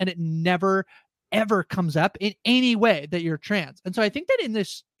world and it never ever comes up in any way that you're trans. And so I think that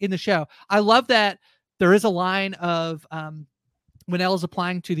in the show, I love that there is a line of when Elle is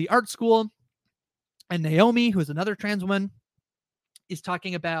applying to the art school, and Naomi, who is another trans woman, is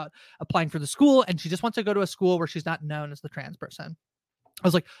talking about applying for the school, and she just wants to go to a school where she's not known as the trans person. I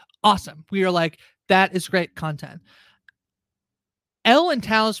was like, awesome. We are like, that is great content. Elle and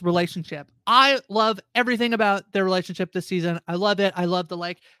Tao's relationship, I love everything about their relationship this season. I love it. I love the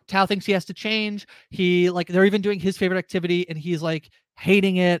like Tao thinks he has to change. He like they're even doing his favorite activity and he's like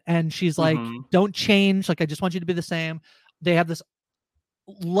hating it. And she's like, don't change. Like, I just want you to be the same. They have this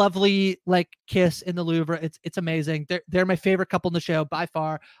lovely like kiss in the Louvre. It's amazing. They're my favorite couple in the show by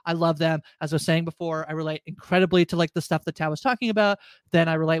far. I love them. As I was saying before, I relate incredibly to like the stuff that Tao was talking about. Then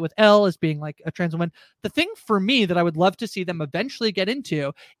I relate with Elle as being like a trans woman. The thing for me that I would love to see them eventually get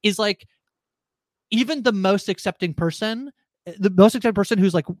into is like even the most accepting person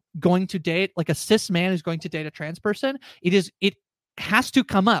who's like going to date like a cis man who's going to date a trans person. It has to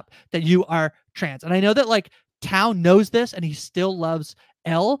come up that you are trans. And I know that like Tao knows this and he still loves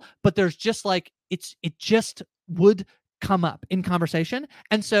Elle, but there's just like it just would come up in conversation.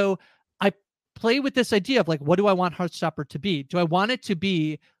 And so I play with this idea of like, what do I want Heartstopper to be? Do I want it to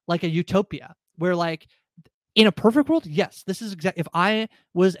be like a utopia where like in a perfect world, yes, this is if I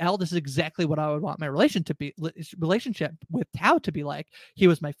was Elle, this is exactly what I would want my relationship with Tao to be like. He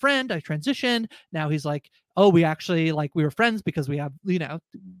was my friend. I transitioned. Now he's like, oh, we actually like we were friends because we have,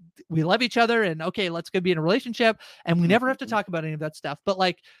 we love each other and okay, let's go be in a relationship. And we never have to talk about any of that stuff. But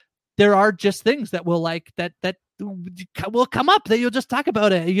like, there are just things that will like that will come up that you'll just talk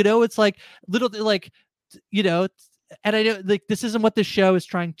about it. It's like little like, and I know like this isn't what the show is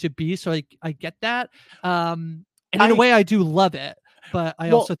trying to be, so I get that. And in a way, I do love it, but I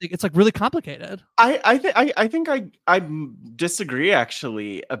also think it's like really complicated. I think I disagree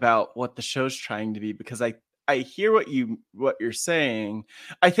actually about what the show's trying to be, because I hear what you're saying.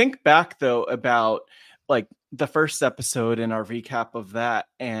 I think back though about like the first episode in our recap of that,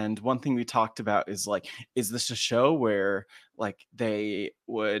 and one thing we talked about is like, is this a show where like they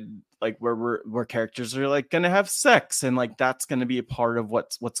would like where characters are like gonna have sex and like that's gonna be a part of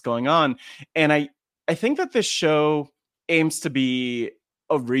what's going on? And I think that this show aims to be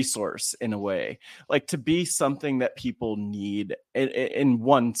a resource in a way, like to be something that people need in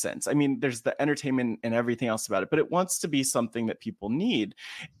one sense. I mean, there's the entertainment and everything else about it, but it wants to be something that people need.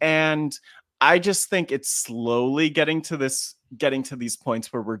 And I just think it's slowly getting to this getting to these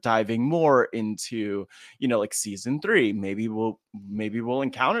points where we're diving more into, like season 3. Maybe we'll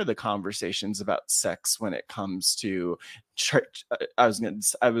encounter the conversations about sex when it comes to church. I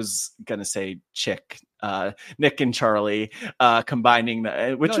was gonna say Nick and Charlie combining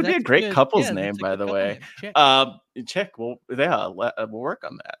that, which would be a great couple's name, by the way. Chick. Chick. Well, yeah, we'll work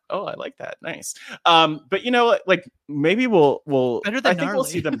on that. Oh, I like that. Nice. But like maybe we'll better than I think gnarly. we'll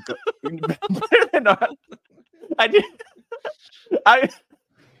see them go better than gnarly. I did.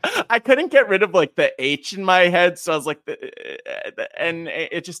 I couldn't get rid of like the H in my head, so I was like, and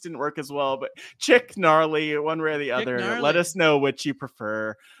it just didn't work as well. But Chick, Gnarly, one way or the other. Gnarly. Let us know which you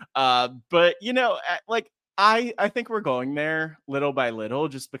prefer. But like I think we're going there little by little,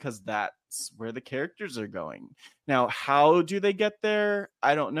 just because that's where the characters are going. Now, how do they get there?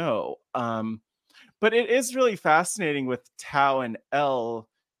 I don't know. But it is really fascinating with Tao and Elle,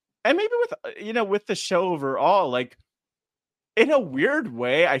 and maybe with with the show overall, like. In a weird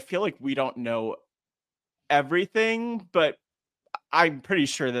way, I feel like we don't know everything, but I'm pretty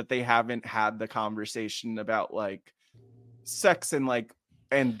sure that they haven't had the conversation about like sex and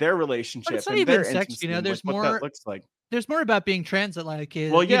their relationship. But it's not and even their sex, there's more. What that looks like. There's more about being trans that like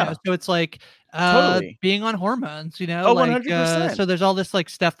is, well, yeah. So it's like Totally. being on hormones, Oh, 100%. So there's all this like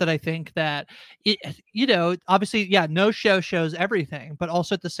stuff that I think that obviously, yeah, no show shows everything, but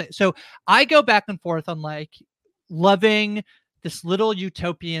also at the same. So I go back and forth on like loving this little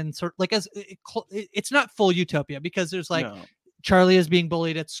utopian sort, like it's not full utopia, because there's like Charlie is being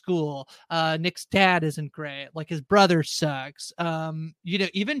bullied at school. Nick's dad isn't great. Like his brother sucks.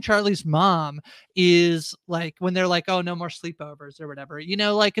 Even Charlie's mom is like, when they're like, oh, no more sleepovers or whatever,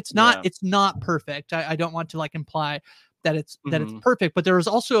 like it's not perfect. I don't want to like imply that it's perfect, but there was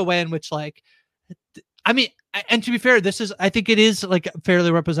also a way in which like, I mean, and to be fair, I think it is like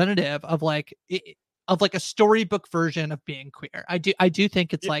fairly representative of like, of like a storybook version of being queer. I do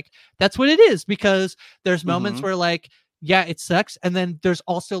think it's like, that's what it is, because there's moments where like, yeah, it sucks. And then there's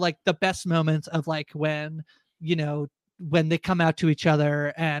also like the best moments of like when they come out to each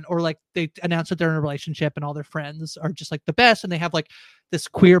other or like they announce that they're in a relationship and all their friends are just like the best. And they have like this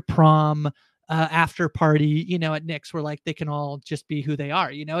queer prom after party, at Nick's, where like they can all just be who they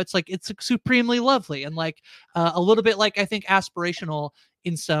are. It's like, it's supremely lovely and like a little bit like, I think, aspirational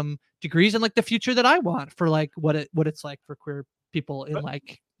in some degrees, and like the future that I want for like what it's like for queer people in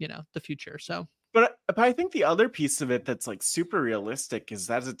the future. So but I think the other piece of it that's like super realistic is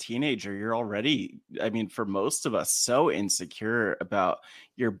that as a teenager, you're already, I mean, for most of us, so insecure about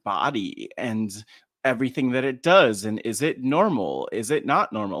your body and everything that it does. And is it normal? Is it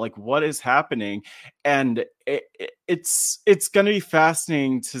not normal? Like, what is happening? And it's going to be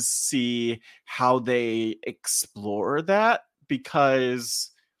fascinating to see how they explore that,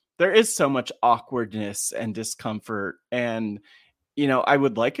 because there is so much awkwardness and discomfort. And, I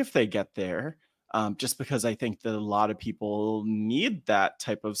would like if they get there, just because I think that a lot of people need that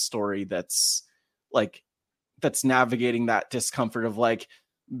type of story that's navigating that discomfort of like,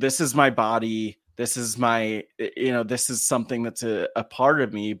 this is my body. This is my, this is something that's a part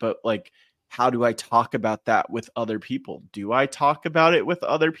of me, but like, how do I talk about that with other people? Do I talk about it with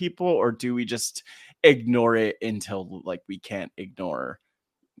other people, or do we just ignore it until like we can't ignore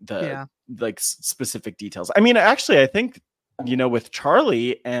the like specific details? I mean, actually, I think, with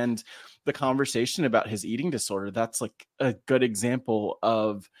Charlie and the conversation about his eating disorder, that's like a good example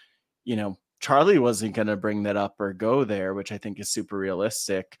of, Charlie wasn't going to bring that up or go there, which I think is super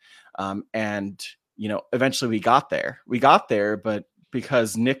realistic. And, eventually we got there, but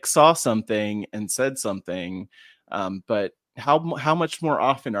because Nick saw something and said something. But how much more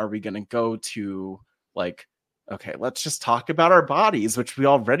often are we going to go to like, okay, let's just talk about our bodies, which we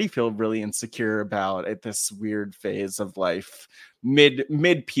already feel really insecure about at this weird phase of life, mid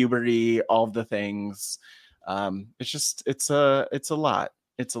puberty, all the things. It's a lot.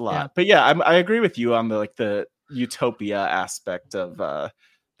 It's a lot. Yeah. But yeah, I agree with you on the utopia aspect of the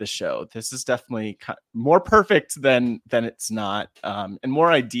show. This is definitely more perfect than it's not, and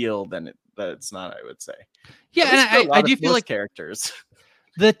more ideal than it's not, I would say. Yeah, and I do feel like characters.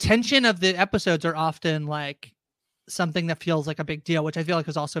 The tension of the episodes are often like something that feels like a big deal, which I feel like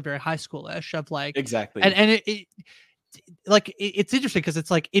is also very high schoolish of like, exactly. And it's interesting because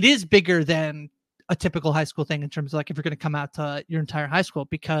it's like, it is bigger than a typical high school thing in terms of like, if you're going to come out to your entire high school,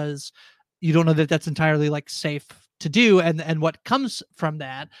 because you don't know that that's entirely like safe to do and what comes from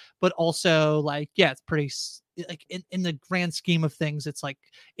that. But also like, yeah, it's pretty like in the grand scheme of things, it's like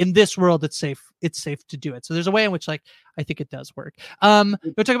in this world, it's safe to do it. So there's a way in which like I think it does work. We'll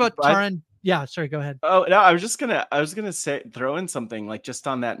talk about Tara and yeah, sorry, go ahead. Oh no, I was gonna say throw in something like just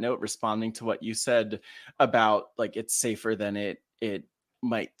on that note, responding to what you said about like it's safer than it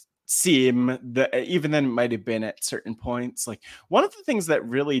might seem, that even then it might have been at certain points. Like one of the things that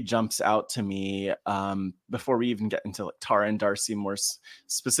really jumps out to me before we even get into like Tara and Darcy more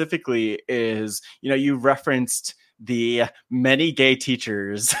specifically is, you referenced the many gay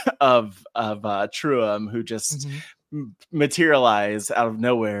teachers of Truum who just materialize out of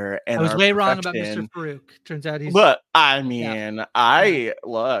nowhere and I was way wrong about perfection. Mr. Farouk. Turns out he's look. I mean,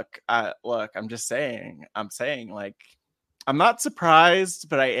 yeah. I'm just saying. I'm saying like I'm not surprised,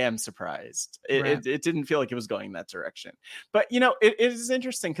 but I am surprised. It didn't feel like it was going in that direction. But it is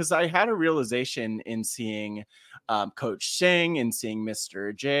interesting because I had a realization in seeing Coach Sheng and seeing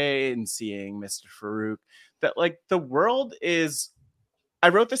Mr. J and seeing Mr. Farouk that like the world is. I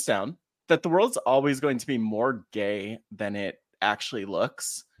wrote this down. That the world's always going to be more gay than it actually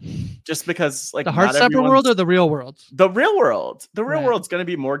looks, just because like the Heartstopper world or the real world. The real world's going to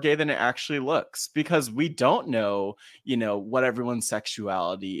be more gay than it actually looks, because we don't know, what everyone's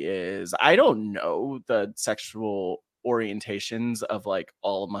sexuality is. I don't know the sexual orientations of like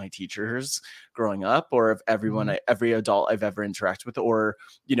all of my teachers growing up, or of everyone, every adult I've ever interacted with, or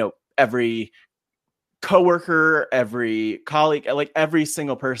every coworker, every colleague, like every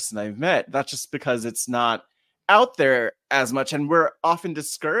single person I've met. That's just because it's not out there as much, and we're often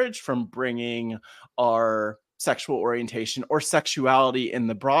discouraged from bringing our sexual orientation or sexuality in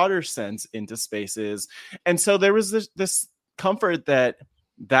the broader sense into spaces. And so there was this comfort that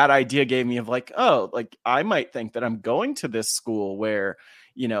idea gave me of like, oh, like I might think that I'm going to this school where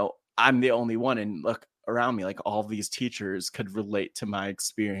I'm the only one, and look around me, like all these teachers could relate to my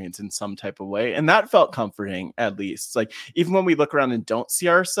experience in some type of way. And that felt comforting, at least. Like even when we look around and don't see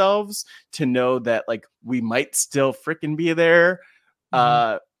ourselves, to know that like we might still freaking be there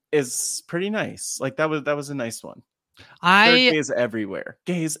is pretty nice. Like that was a nice one. Gays everywhere.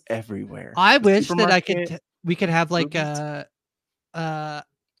 I wish that we could have like a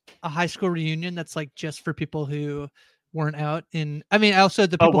high school reunion that's like just for people who weren't out in. I mean, also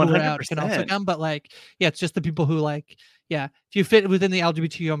the people who were out can also come, but like, yeah, it's just the people who like, yeah, if you fit within the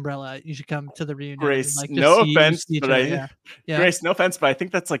LGBT umbrella, you should come to the reunion. Grace, and, like, no offense, but Grace, no offense, but I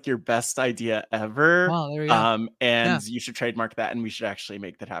think that's like your best idea ever. Oh, there you go. And you should trademark that, and we should actually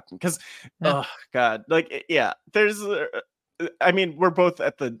make that happen. Because, oh God, like, yeah, there's. I mean, we're both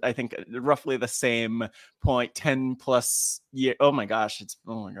at I think roughly the same point, 10 plus years. Oh my gosh, it's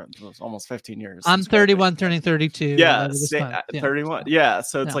almost 15 years. I'm 31, turning 32. Yeah, 31. Yeah,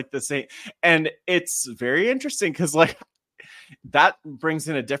 so it's like the same. And it's very interesting because like that brings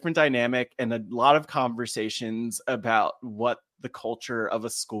in a different dynamic and a lot of conversations about what the culture of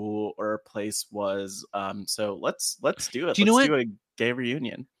a school or a place was. So let's do it. Let's do a gay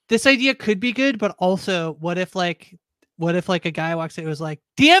reunion. This idea could be good, but also what if a guy walks in and was like,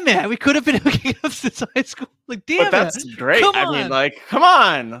 damn it, we could have been hooking up since high school. Like, damn it. That's great. I mean, like, come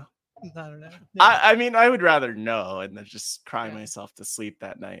on. I don't know. I mean, I would rather know and then just cry myself to sleep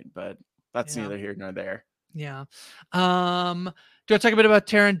that night, but that's neither here nor there. Yeah. Do I talk a bit about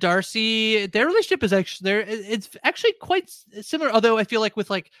Tara and Darcy? Their relationship is it's actually quite similar, although I feel like with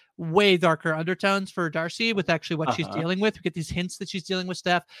like way darker undertones for Darcy with actually what she's dealing with. We get these hints that she's dealing with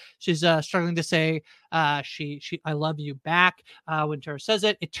stuff. She's struggling to say she I love you back when Tara says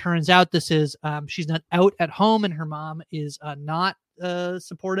it. It turns out this is she's not out at home, and her mom is not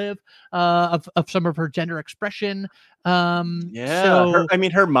supportive of some of her gender expression. So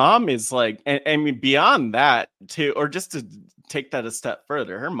her mom is like, I mean, beyond that too, or just to take that a step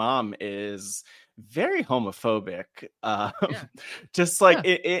further, her mom is very homophobic. Just like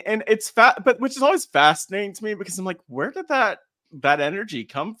and it's but which is always fascinating to me, because I'm like, where did that energy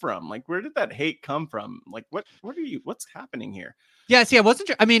come from? Like, where did that hate come from? Like, what's happening here? Yeah, see, I wasn't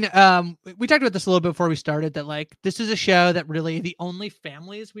sure. I mean, we talked about this a little bit before we started, that like this is a show that really the only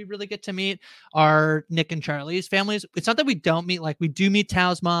families we really get to meet are Nick and Charlie's families. It's not that we don't meet, like we do meet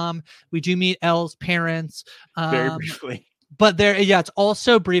Tao's mom, we do meet Elle's parents, very briefly. But it's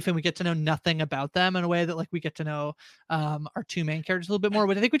also brief, and we get to know nothing about them in a way that like we get to know our two main characters a little bit more,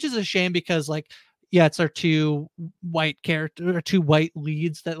 which is a shame, because like, yeah, it's our two white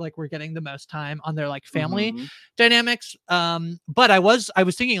leads that like we're getting the most time on their like family dynamics. But I was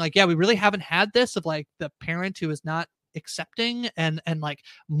thinking like, yeah, we really haven't had this of like the parent who is not accepting and like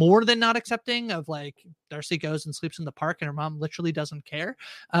more than not accepting of like Darcy goes and sleeps in the park and her mom literally doesn't care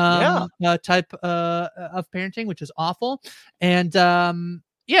type of parenting, which is awful. And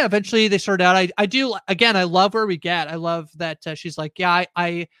yeah, eventually they sort out. I do, again, I love where we get. I love that she's like, yeah,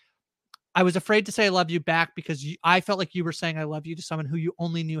 I was afraid to say I love you back because I felt like you were saying I love you to someone who you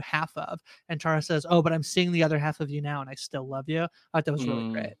only knew half of. And Tara says, oh, but I'm seeing the other half of you now and I still love you. I thought that was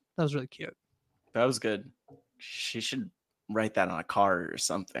really great. That was really cute. That was good. She should write that on a card or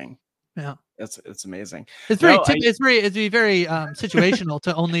something. Yeah. It's amazing. It's very it's very situational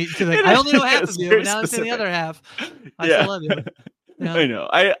to only to like, I only know half of you, but now I'm seeing the other half. I still love you. Yeah. I know.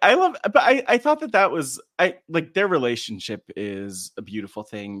 I love, but I thought that was, I like their relationship is a beautiful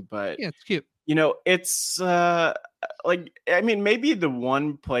thing, but yeah, it's cute. You know, it's like, I mean, maybe the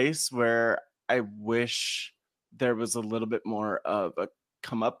one place where I wish there was a little bit more of a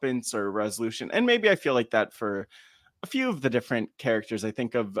comeuppance or resolution, and maybe I feel like that for a few of the different characters. I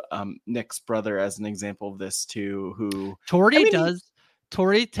think of Nick's brother as an example of this too, who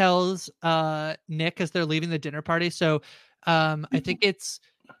Tori tells Nick as they're leaving the dinner party. So I think it's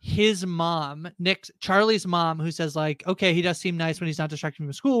his mom, Charlie's mom, who says like, okay, he does seem nice when he's not distracted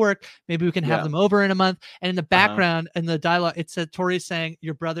from schoolwork. Maybe we can have them over in a month. And in the background, in the dialogue, it said Tori's saying,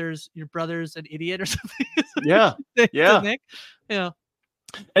 your brother's an idiot or something. Yeah. Nick. Yeah.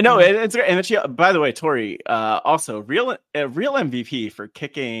 I know it's great, and she. By the way, Tori, also real MVP for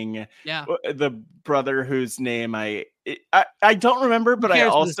kicking the brother whose name I don't remember, but I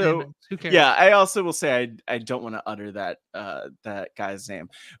also who cares? Yeah, I also will say I don't want to utter that guy's name,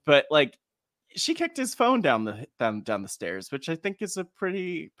 but like she kicked his phone down the stairs, which I think is a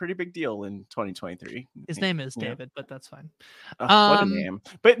pretty big deal in 2023. His name is David, but that's fine. What a name!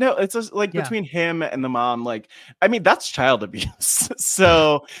 But no, it's just like between him and the mom. Like, I mean, that's child abuse.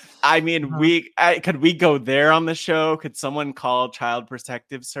 So, I mean, could we go there on the show? Could someone call Child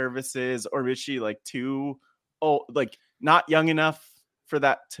Protective Services, or is she like too old, like not young enough for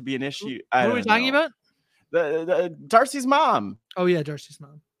that to be an issue? What are we talking about? The Darcy's mom. Oh yeah, Darcy's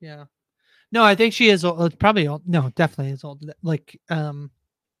mom. Yeah. No, I think she is probably old. No, definitely is old. Like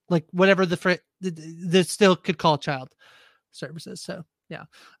whatever the still could call child services. So yeah,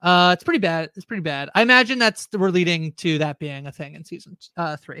 it's pretty bad. It's pretty bad. I imagine we're leading to that being a thing in season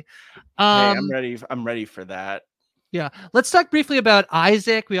 3. Hey, I'm ready. I'm ready for that. Yeah. Let's talk briefly about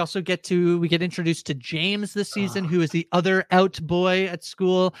Isaac. We also get introduced to James this season, who is the other out boy at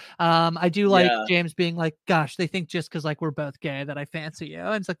school. I do like James being like, gosh, they think just because like we're both gay that I fancy you.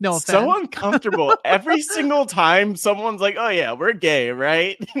 And it's like, no offense. So uncomfortable. Every single time someone's like, oh yeah, we're gay,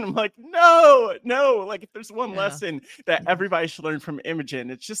 right? And I'm like, no. Like if there's one lesson that everybody should learn from Imogen,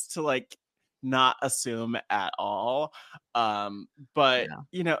 it's just to like not assume at all. But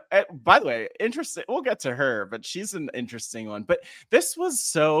you know, by the way, interesting, we'll get to her, but she's an interesting one. But this was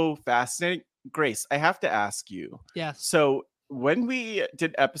so fascinating. Grace, I have to ask you. Yes. So when we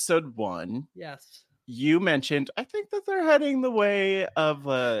did episode 1, you mentioned, I think that they're heading the way of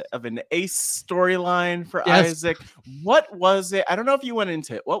an ace storyline for Isaac. What was it? I don't know if you went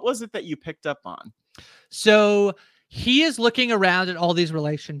into it. What was it that you picked up on? So he is looking around at all these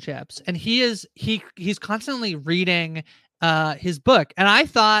relationships, and he's constantly reading his book. And I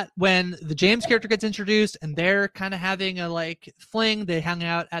thought when the James character gets introduced and they're kind of having a like fling, they hung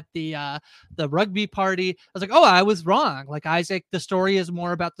out at the rugby party. I was like, oh, I was wrong. Like Isaac, the story is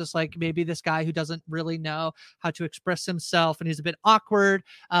more about this, like maybe this guy who doesn't really know how to express himself and he's a bit awkward,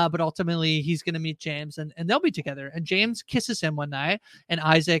 but ultimately he's going to meet James and they'll be together. And James kisses him one night and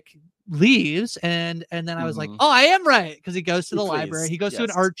Isaac leaves, and then I was like, oh, I am right, because he goes to the library, he goes to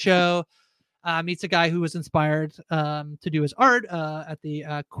an art show, meets a guy who was inspired to do his art at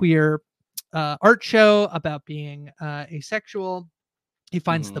the queer art show about being asexual. He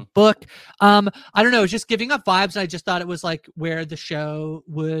finds the book. I don't know. It's just giving up vibes. And I just thought it was like where the show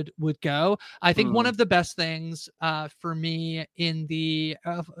would go. I think one of the best things for me in the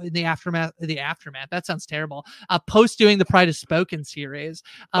aftermath. That sounds terrible. Post doing the Pride is Spoken series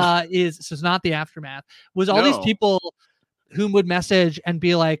it's not the aftermath. Was all these people whom would message and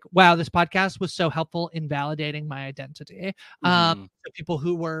be like, wow, this podcast was so helpful in validating my identity. People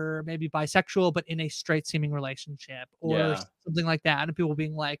who were maybe bisexual, but in a straight seeming relationship or something like that. And people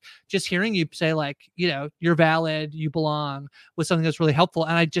being like, just hearing you say like, you know, you're valid, you belong, was something that's really helpful.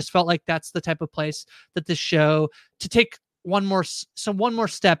 And I just felt like that's the type of place that this show to take one more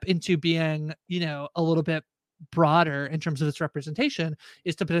step into being, you know, a little bit broader in terms of its representation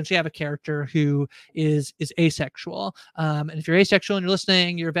is to potentially have a character who is asexual. And if you're asexual and you're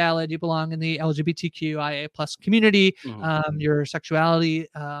listening, you're valid, you belong in the LGBTQIA plus community. Your sexuality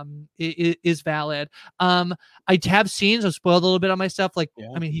is valid. I have scenes, I've spoiled a little bit on my stuff. Like,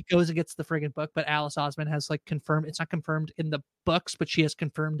 I mean, he goes and gets the friggin' book, but Alice Osman has like confirmed, it's not confirmed in the books, but she has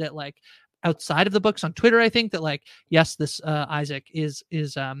confirmed it like outside of the books on Twitter, I think, that like, yes, this Isaac is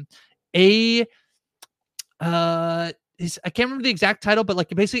a I can't remember the exact title, but like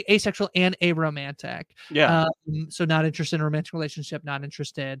basically asexual and aromantic. Yeah. So not interested in a romantic relationship, not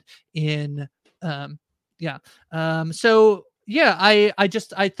interested in yeah. So yeah, I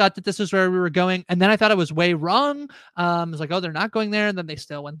thought that this was where we were going, and then I thought I was way wrong. I was like, oh, they're not going there, and then they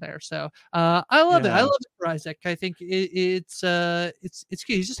still went there. So I love it. I love it for Isaac. I think it's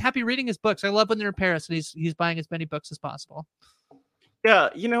cute. He's just happy reading his books. I love when they're in Paris and he's buying as many books as possible. Yeah,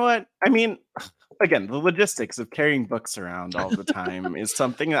 you know what? I mean, again, the logistics of carrying books around all the time is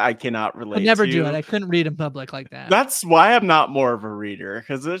something that I cannot relate to. I never do it. I couldn't read in public like that. That's why I'm not more of a reader,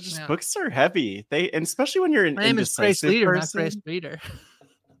 because it's just Yeah. books are heavy. And especially when you're an indecisive Leader, person. not Grace Reader.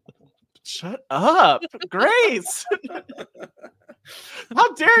 Shut up, Grace!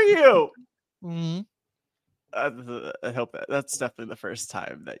 How dare you? Mm-hmm. I hope that's definitely the first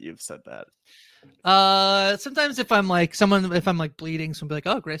time that you've said that. Sometimes if I'm like bleeding, someone will be like,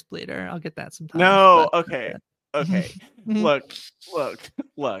 "Oh, Grace Bleeder," I'll get that sometimes. No, okay. Look.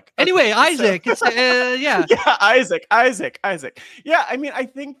 Anyway, okay, Isaac, so, yeah, Isaac. Yeah, I mean, I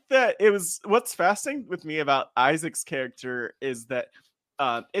think that it was what's fascinating with me about Isaac's character is that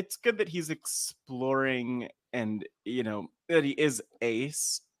it's good that he's exploring, and you know that he is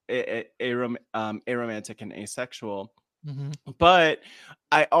aromantic and asexual. Mm-hmm. But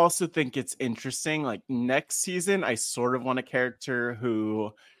I also think it's interesting, like next season I sort of want a character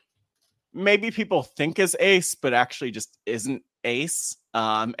who maybe people think is ace but actually just isn't ace,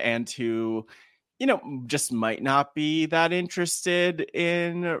 and who, you know, just might not be that interested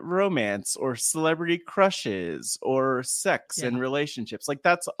in romance or celebrity crushes or sex and relationships. Like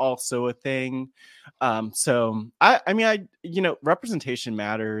that's also a thing. So I mean, you know, representation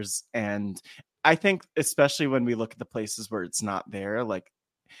matters. And I think especially when we look at the places where it's not there, like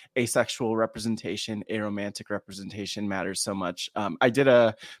asexual representation, aromantic representation matters so much. I did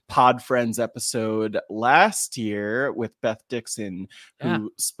a Pod Friends episode last year with Beth Dixon,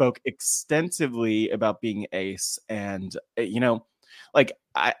 who spoke extensively about being ace. And, you know, like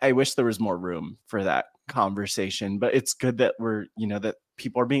I wish there was more room for that conversation, but it's good that we're, you know, that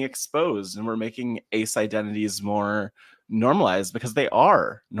people are being exposed and we're making ace identities more normalized, because they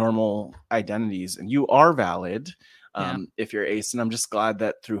are normal identities and you are valid if you're ace. And I'm just glad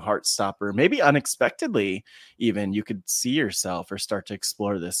that through Heartstopper, maybe unexpectedly even, you could see yourself or start to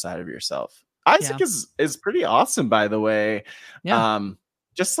explore this side of yourself. Isaac is pretty awesome, by the way.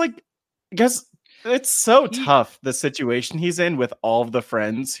 Just like, because it's so tough, the situation he's in with all of the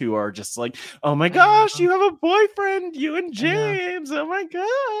friends who are just like, oh my gosh, you have a boyfriend, you and James, oh my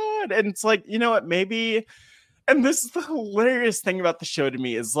god. And it's like, you know what, maybe, and this is the hilarious thing about the show to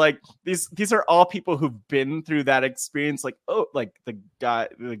me, is like these are all people who've been through that experience. Like, oh, like the guy,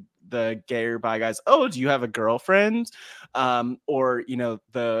 the gay or bi guys, oh, do you have a girlfriend? Or, you know,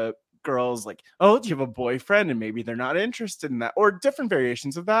 the girls like, oh, do you have a boyfriend? And maybe they're not interested in that, or different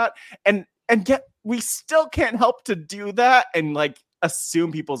variations of that. And yet we still can't help to do that and like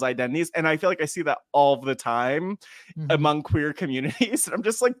assume people's identities. And I feel like I see that all the time among queer communities. And I'm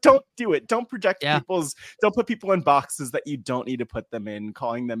just like, don't do it. Don't project don't put people in boxes that you don't need to put them in,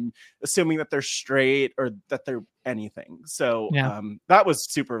 calling them, assuming that they're straight or that they're anything. So that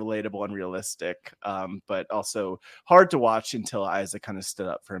was super relatable and realistic, but also hard to watch until Isaac kind of stood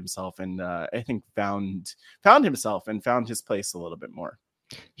up for himself and I think found himself and found his place a little bit more.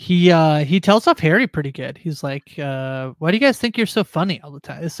 He tells off Harry pretty good. He's like, why do you guys think you're so funny all the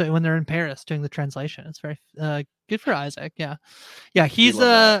time? So when they're in Paris doing the translation, it's very good for Isaac. He's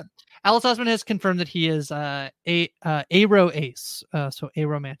Alice Osman has confirmed that he is aro ace, so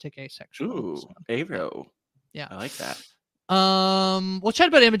aromantic asexual. Ooh, aro. Yeah, I like that. We'll chat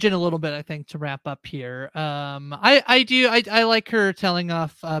about Imogen a little bit, I think, to wrap up here. I like her telling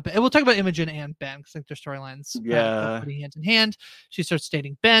off, but we'll talk about Imogen and Ben, because I think their storylines are pretty hand in hand. She starts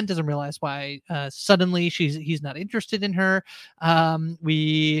dating Ben, doesn't realize why suddenly he's not interested in her.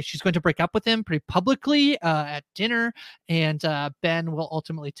 She's going to break up with him pretty publicly at dinner, and Ben will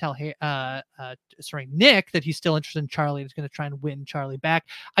ultimately tell Nick that he's still interested in Charlie and is going to try and win Charlie back.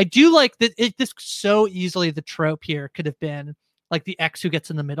 I do like that this so easily, the trope here could have been like the ex who gets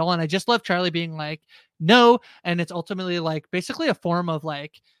in the middle, and I just love Charlie being like no, and it's ultimately like basically a form of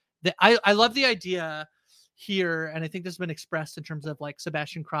like I love the idea here, and I think this has been expressed in terms of like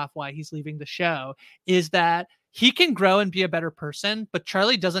Sebastian Croft, why he's leaving the show, is that he can grow and be a better person, but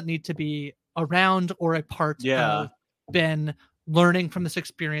Charlie doesn't need to be around or a part of Ben learning from this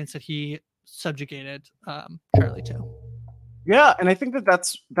experience that he subjugated Charlie to. And I think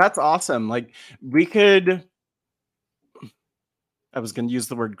that's awesome. Like we could I was going to use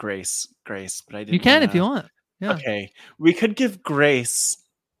the word grace, but I You didn't can want if you to. want. Yeah. Okay. We could give grace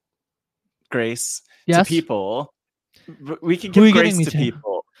to Yes. people. We could Who are give you giving grace me to to?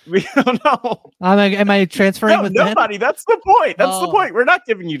 people. We don't know. Am I transferring No, with Ben? nobody. That's the point. That's the Oh. point. We're not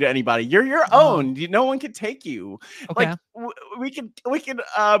giving you to anybody. You're your Oh. own. No one can take you. Okay. Like we can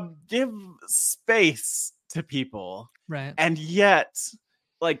give space to people, Right. and yet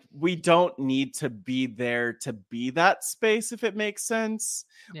like we don't need to be there to be that space, if it makes sense.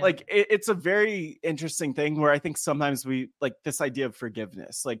 Yeah. Like it's a very interesting thing where I think sometimes we like this idea of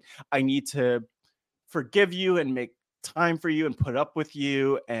forgiveness. Like I need to forgive you and make time for you and put up with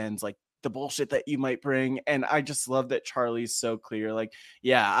you and like the bullshit that you might bring. And I just love that Charlie's so clear, like,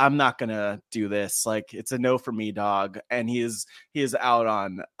 yeah, I'm not gonna do this. Like it's a no for me, dog. And he is out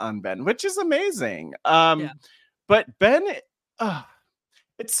on Ben, which is amazing. Yeah. But Ben, uh,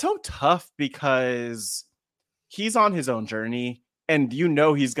 it's so tough because he's on his own journey, and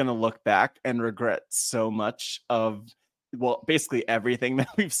he's gonna look back and regret so much of, well, basically everything that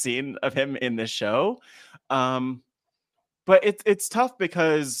we've seen of him in this show. But it's tough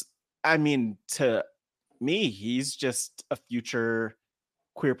because I mean, to me, he's just a future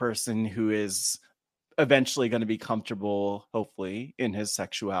queer person who is eventually going to be comfortable, hopefully, in his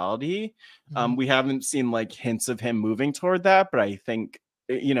sexuality. Mhm. We haven't seen like hints of him moving toward that, but I think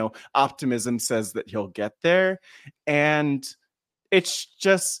optimism says that he'll get there. And it's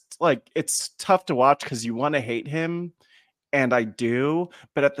just like it's tough to watch because you want to hate him, and I do,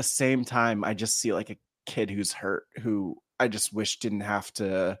 but at the same time, I just see like a kid who's hurt, who I just wish didn't have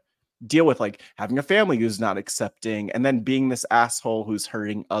to deal with like having a family who's not accepting, and then being this asshole who's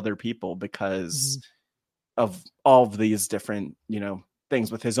hurting other people because Mhm. of all of these different,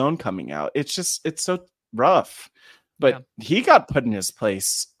 things with his own coming out. It's so rough. Yeah. But he got put in his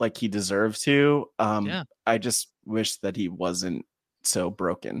place like he deserved to. Yeah. I just wish that he wasn't so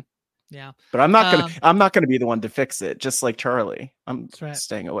broken. Yeah. But I'm not gonna be the one to fix it, just like Charlie. I'm That's right.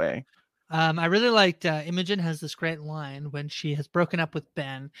 staying away. I really liked Imogen has this great line when she has broken up with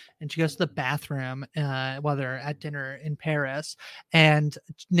Ben and she goes to the bathroom while they're at dinner in Paris, and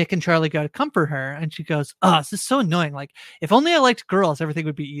Nick and Charlie go to comfort her, and she goes, "Oh, this is so annoying. Like, if only I liked girls, everything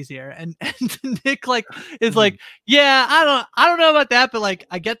would be easier." And Nick like is like, "Yeah, I don't know about that, but like,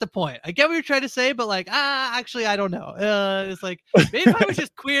 I get the point. I get what you're trying to say, but like, actually, I don't know. It's like maybe if I was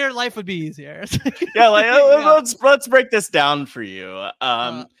just queer, life would be easier." Yeah, like let's break this down for you.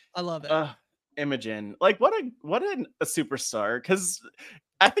 I love it. Imogen, like what a superstar, because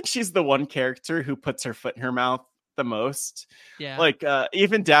I think she's the one character who puts her foot in her mouth the most. Yeah. Like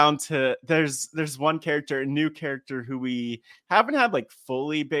even down to there's one character, a new character who we haven't had like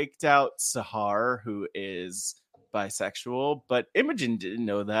fully baked out, Sahar, who is bisexual, but Imogen didn't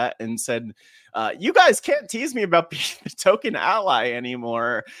know that and said, you guys can't tease me about being the token ally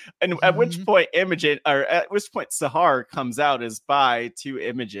anymore. And at which point Sahar comes out as bi to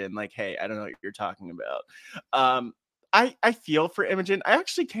Imogen, like, hey, I don't know what you're talking about. I feel for Imogen. I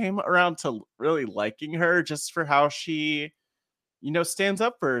actually came around to really liking her just for how she, stands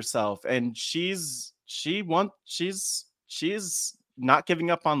up for herself, and she's not giving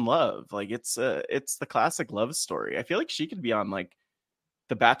up on love. Like it's the classic love story. I feel like she could be on like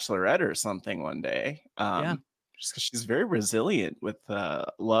The Bachelorette or something one day. Yeah. Just because she's very resilient with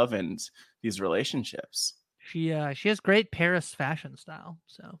love and these relationships. She has great Paris fashion style.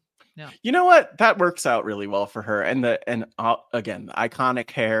 So yeah. You know what? That works out really well for her. And again, the iconic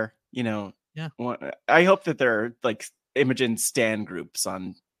hair. Yeah. I hope that there are like Imogen stan groups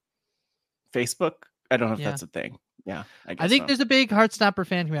on Facebook. I don't know if that's a thing. Yeah, I think there's a big Heartstopper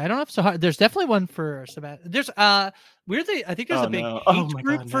fan community. I don't know if so. There's definitely one for Sebastian. There's weirdly, I think there's a big hate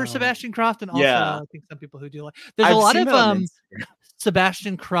group for Sebastian Croft, and also I think some people who do like. There's a lot of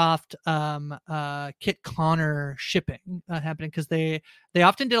Sebastian Croft, Kit Connor shipping happening because they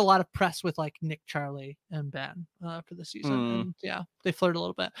often did a lot of press with like Nick, Charlie, and Ben for the season, and yeah, they flirt a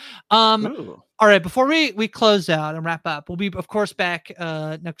little bit. All right, before we close out and wrap up, we'll be of course back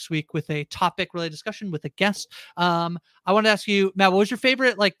next week with a topic related discussion with a guest. I want to ask you, Matt, what was your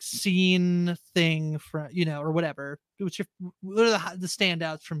favorite like scene thing from or whatever? What are the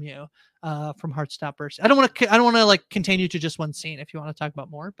standouts from you from Heartstoppers? I don't want to like continue to just one scene if you want to talk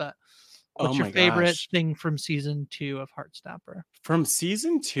about more, but what's your favorite thing from season 2 of Heartstopper? From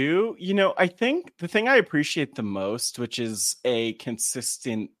season 2, I think the thing I appreciate the most, which is a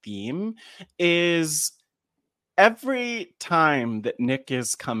consistent theme, is every time that Nick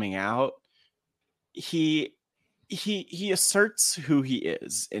is coming out, he asserts who he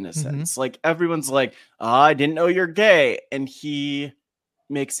is in a sense. Like everyone's like, I didn't know you're gay, and he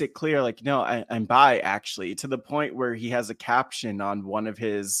makes it clear, like, no, I'm bi, actually, to the point where he has a caption on one of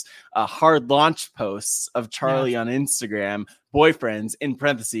his hard launch posts of Charlie on Instagram, boyfriends, in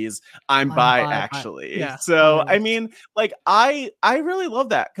parentheses, I'm bi, actually. Yeah, so I mean, like, I really love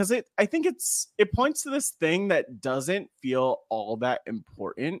that, because I think it points to this thing that doesn't feel all that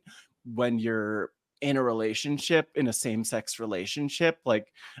important when you're in a relationship, in a same-sex relationship.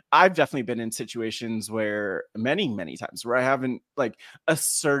 Like, I've definitely been in situations where many times where I haven't like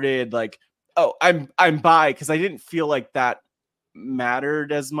asserted like, oh, I'm bi, because I didn't feel like that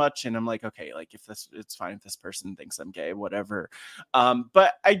mattered as much, and I'm like, okay, like, if this, it's fine if this person thinks I'm gay, whatever.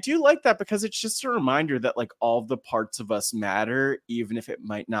 But I do like that, because it's just a reminder that like all the parts of us matter, even if it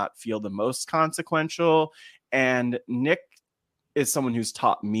might not feel the most consequential. And Nick is someone who's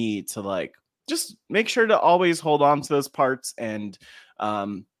taught me to like just make sure to always hold on to those parts and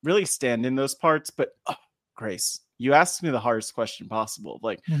really stand in those parts. But Grace, you asked me the hardest question possible,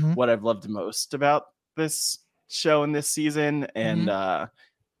 like what I've loved most about this show in this season. And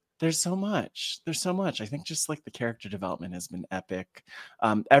there's so much. I think just like the character development has been epic.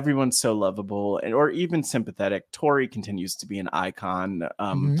 Everyone's so lovable or even sympathetic. Tori continues to be an icon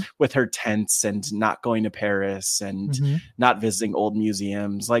with her tents and not going to Paris and not visiting old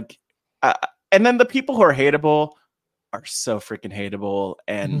museums. Like, and then the people who are hateable are so freaking hateable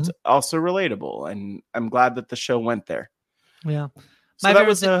and also relatable. And I'm glad that the show went there. Yeah. So that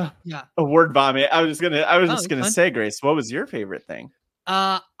was a word vomit. I was just gonna say, Grace, what was your favorite thing?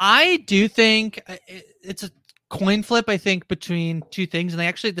 I do think it's a coin flip, I think, between two things, and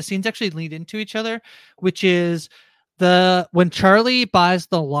the scenes actually lead into each other, which is when Charlie buys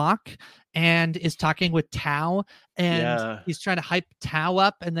the lock and is talking with Tao, and he's trying to hype Tao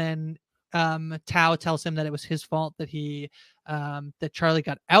up, and then Tao tells him that it was his fault that that Charlie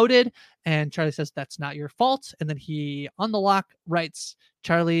got outed, and Charlie says that's not your fault, and then he on the lock writes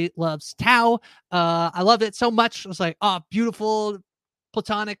Charlie loves Tao. I loved it so much. I was like, oh, beautiful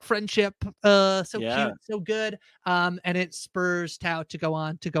platonic friendship, so cute, so good. And it spurs Tao to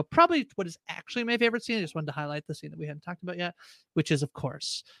go probably what is actually my favorite scene. I just wanted to highlight the scene that we hadn't talked about yet, which is of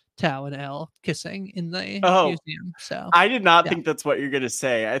course Tao and Elle kissing in the museum. So I did not think that's what you're gonna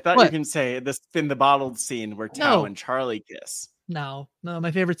say. I thought you were gonna say the spin the bottle scene where Tao and Charlie kiss. No,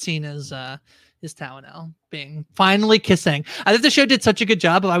 my favorite scene is Tao and Elle being finally kissing. I think the show did such a good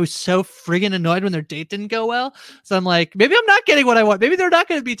job. I was so friggin' annoyed when their date didn't go well. So I'm like, maybe I'm not getting what I want. Maybe they're not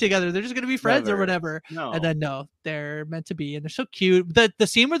going to be together. They're just going to be friends or whatever. No. And then no, they're meant to be, and they're so cute. The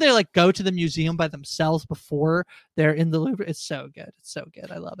scene where they like go to the museum by themselves before they're in the Louvre, it's so good. It's so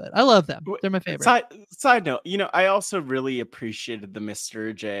good. I love it. I love them. They're my favorite. Side note, I also really appreciated the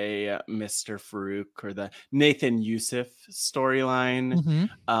Mr. J, Mr. Farouk, or the Nathan Yusuf storyline,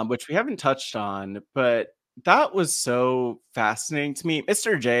 which we haven't touched on, but that was so fascinating to me.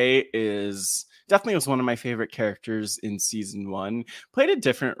 Mr. J definitely was one of my favorite characters in season 1. Played a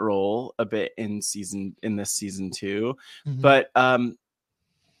different role a bit in this season 2, but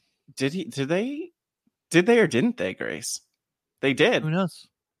did they or didn't they, Grace? They did. Who knows?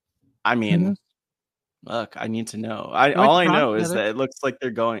 I mean, look, I need to know. All I know is that it looks like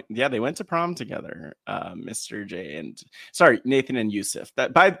they're going. Yeah, they went to prom together. Mr. J and Nathan and Yusuf.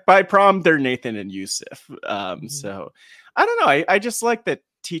 That by prom they're Nathan and Yusuf. So I don't know. I just like that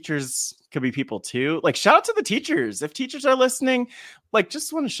teachers could be people too. Like, shout out to the teachers. If teachers are listening, like,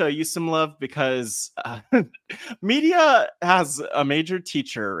 just want to show you some love, because media has a major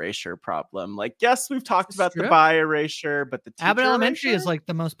teacher erasure problem. Like, yes, we've talked about the bi erasure, but the Abbott Elementary is like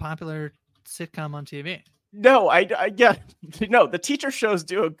the most popular sitcom on TV. No, the teacher shows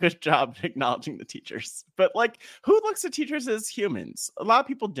do a good job acknowledging the teachers, but like, who looks at teachers as humans? A lot of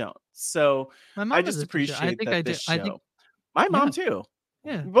people don't. So I just appreciate this show. My mom too.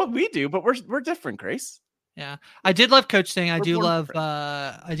 Yeah. Well, we do, but we're different, Grace. Yeah. I did love Coach saying I do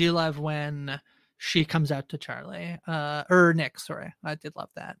love when she comes out to Charlie. Or Nick, sorry. I did love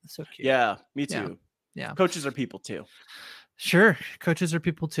that. It's so cute. Yeah, me too. Yeah. Coaches are people too. Sure. Coaches are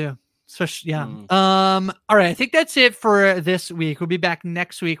people too. So yeah. All right. I think that's it for this week. We'll be back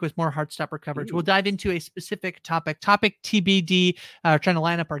next week with more Heartstopper coverage. We'll dive into a specific topic TBD, trying to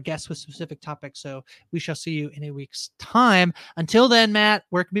line up our guests with specific topics. So we shall see you in a week's time. Until then, Matt,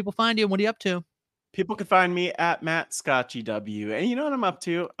 where can people find you and what are you up to? People can find me at Matt Scotchy W. And you know what I'm up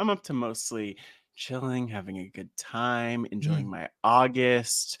to? I'm up to mostly chilling, having a good time, enjoying my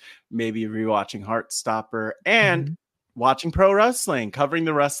August, maybe rewatching Heartstopper, and watching pro wrestling, covering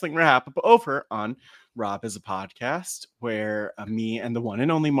the wrestling wrap over on Rob is a Podcast, where me and the one and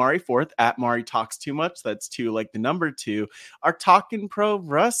only Mari Forth at Mari Talks Too Much, that's 2 like the number 2, are talking pro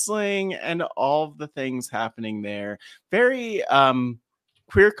wrestling and all of the things happening there. Very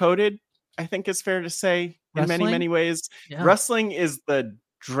queer coded, I think is fair to say in many, many ways. Yeah. Wrestling is the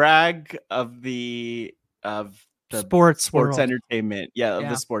drag of the sports entertainment. Yeah, of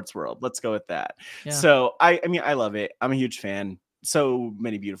the sports world. Let's go with that. Yeah. So I mean, I love it. I'm a huge fan. So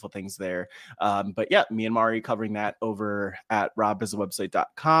many beautiful things there. But yeah, me and Mari covering that over at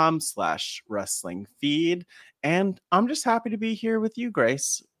robisawebsite.com/wrestling feed. And I'm just happy to be here with you,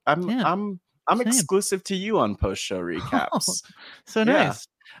 Grace. I'm exclusive to you on post-show recaps. Oh, so nice.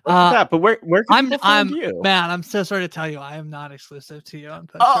 Look at that. But where can people find you? Man, I'm so sorry to tell you, I am not exclusive to you on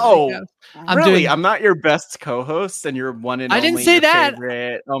post-show recaps. I'm not your best co-host, and you're one and I only didn't say that.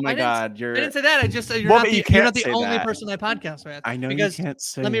 Favorite. Oh my God, I didn't say that. I just you're not the only person I podcast with. I know you can't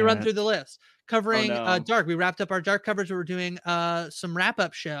say. Let me run through the list. Covering Dark. We wrapped up our Dark coverage. We were doing some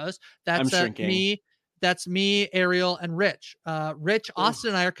wrap-up shows. That's me. That's me, Ariel, and Rich. Rich, Austin,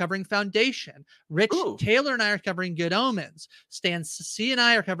 and I are covering Foundation. Rich, Taylor, and I are covering Good Omens. Stan C and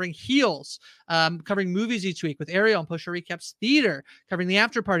I are covering Heels, covering movies each week with Ariel on Post Show Recaps Theater, covering The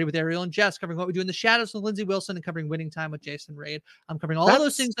After Party with Ariel and Jess, covering What We Do in the Shadows with Lindsay Wilson, and covering Winning Time with Jason Raid. I'm covering all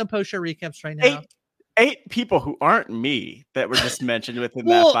those things on Post Show Recaps right now. Eight people who aren't me that were just mentioned within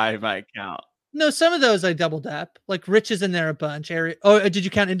that 5 mic count. No, some of those I doubled up. Like Rich is in there a bunch. Did you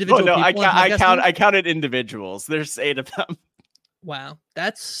count individual people? No, I counted individuals. There's 8 of them. Wow.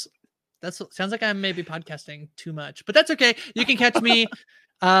 That's sounds like I'm maybe podcasting too much, but that's okay. You can catch me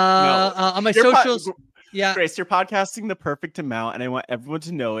on my socials. Grace, you're podcasting the perfect amount, and I want everyone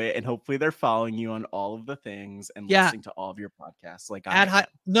to know it, and hopefully they're following you on all of the things and listening to all of your podcasts. Like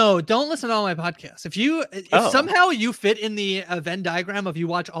no, don't listen to all my podcasts. If somehow you fit in the Venn diagram of you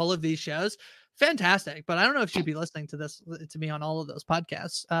watch all of these shows, fantastic. But I don't know if you'd be listening to me on all of those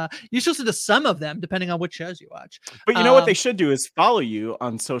podcasts. You should listen to some of them depending on which shows you watch. But you know what they should do is follow you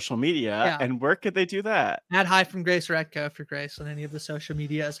on social media. And where could they do that? At Hi from Grace or at Go for Grace on any of the social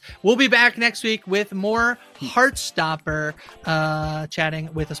medias. We'll be back next week with more Heartstopper,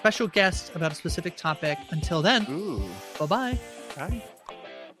 chatting with a special guest about a specific topic. Until then, bye-bye. Bye.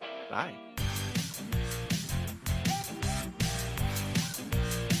 Bye.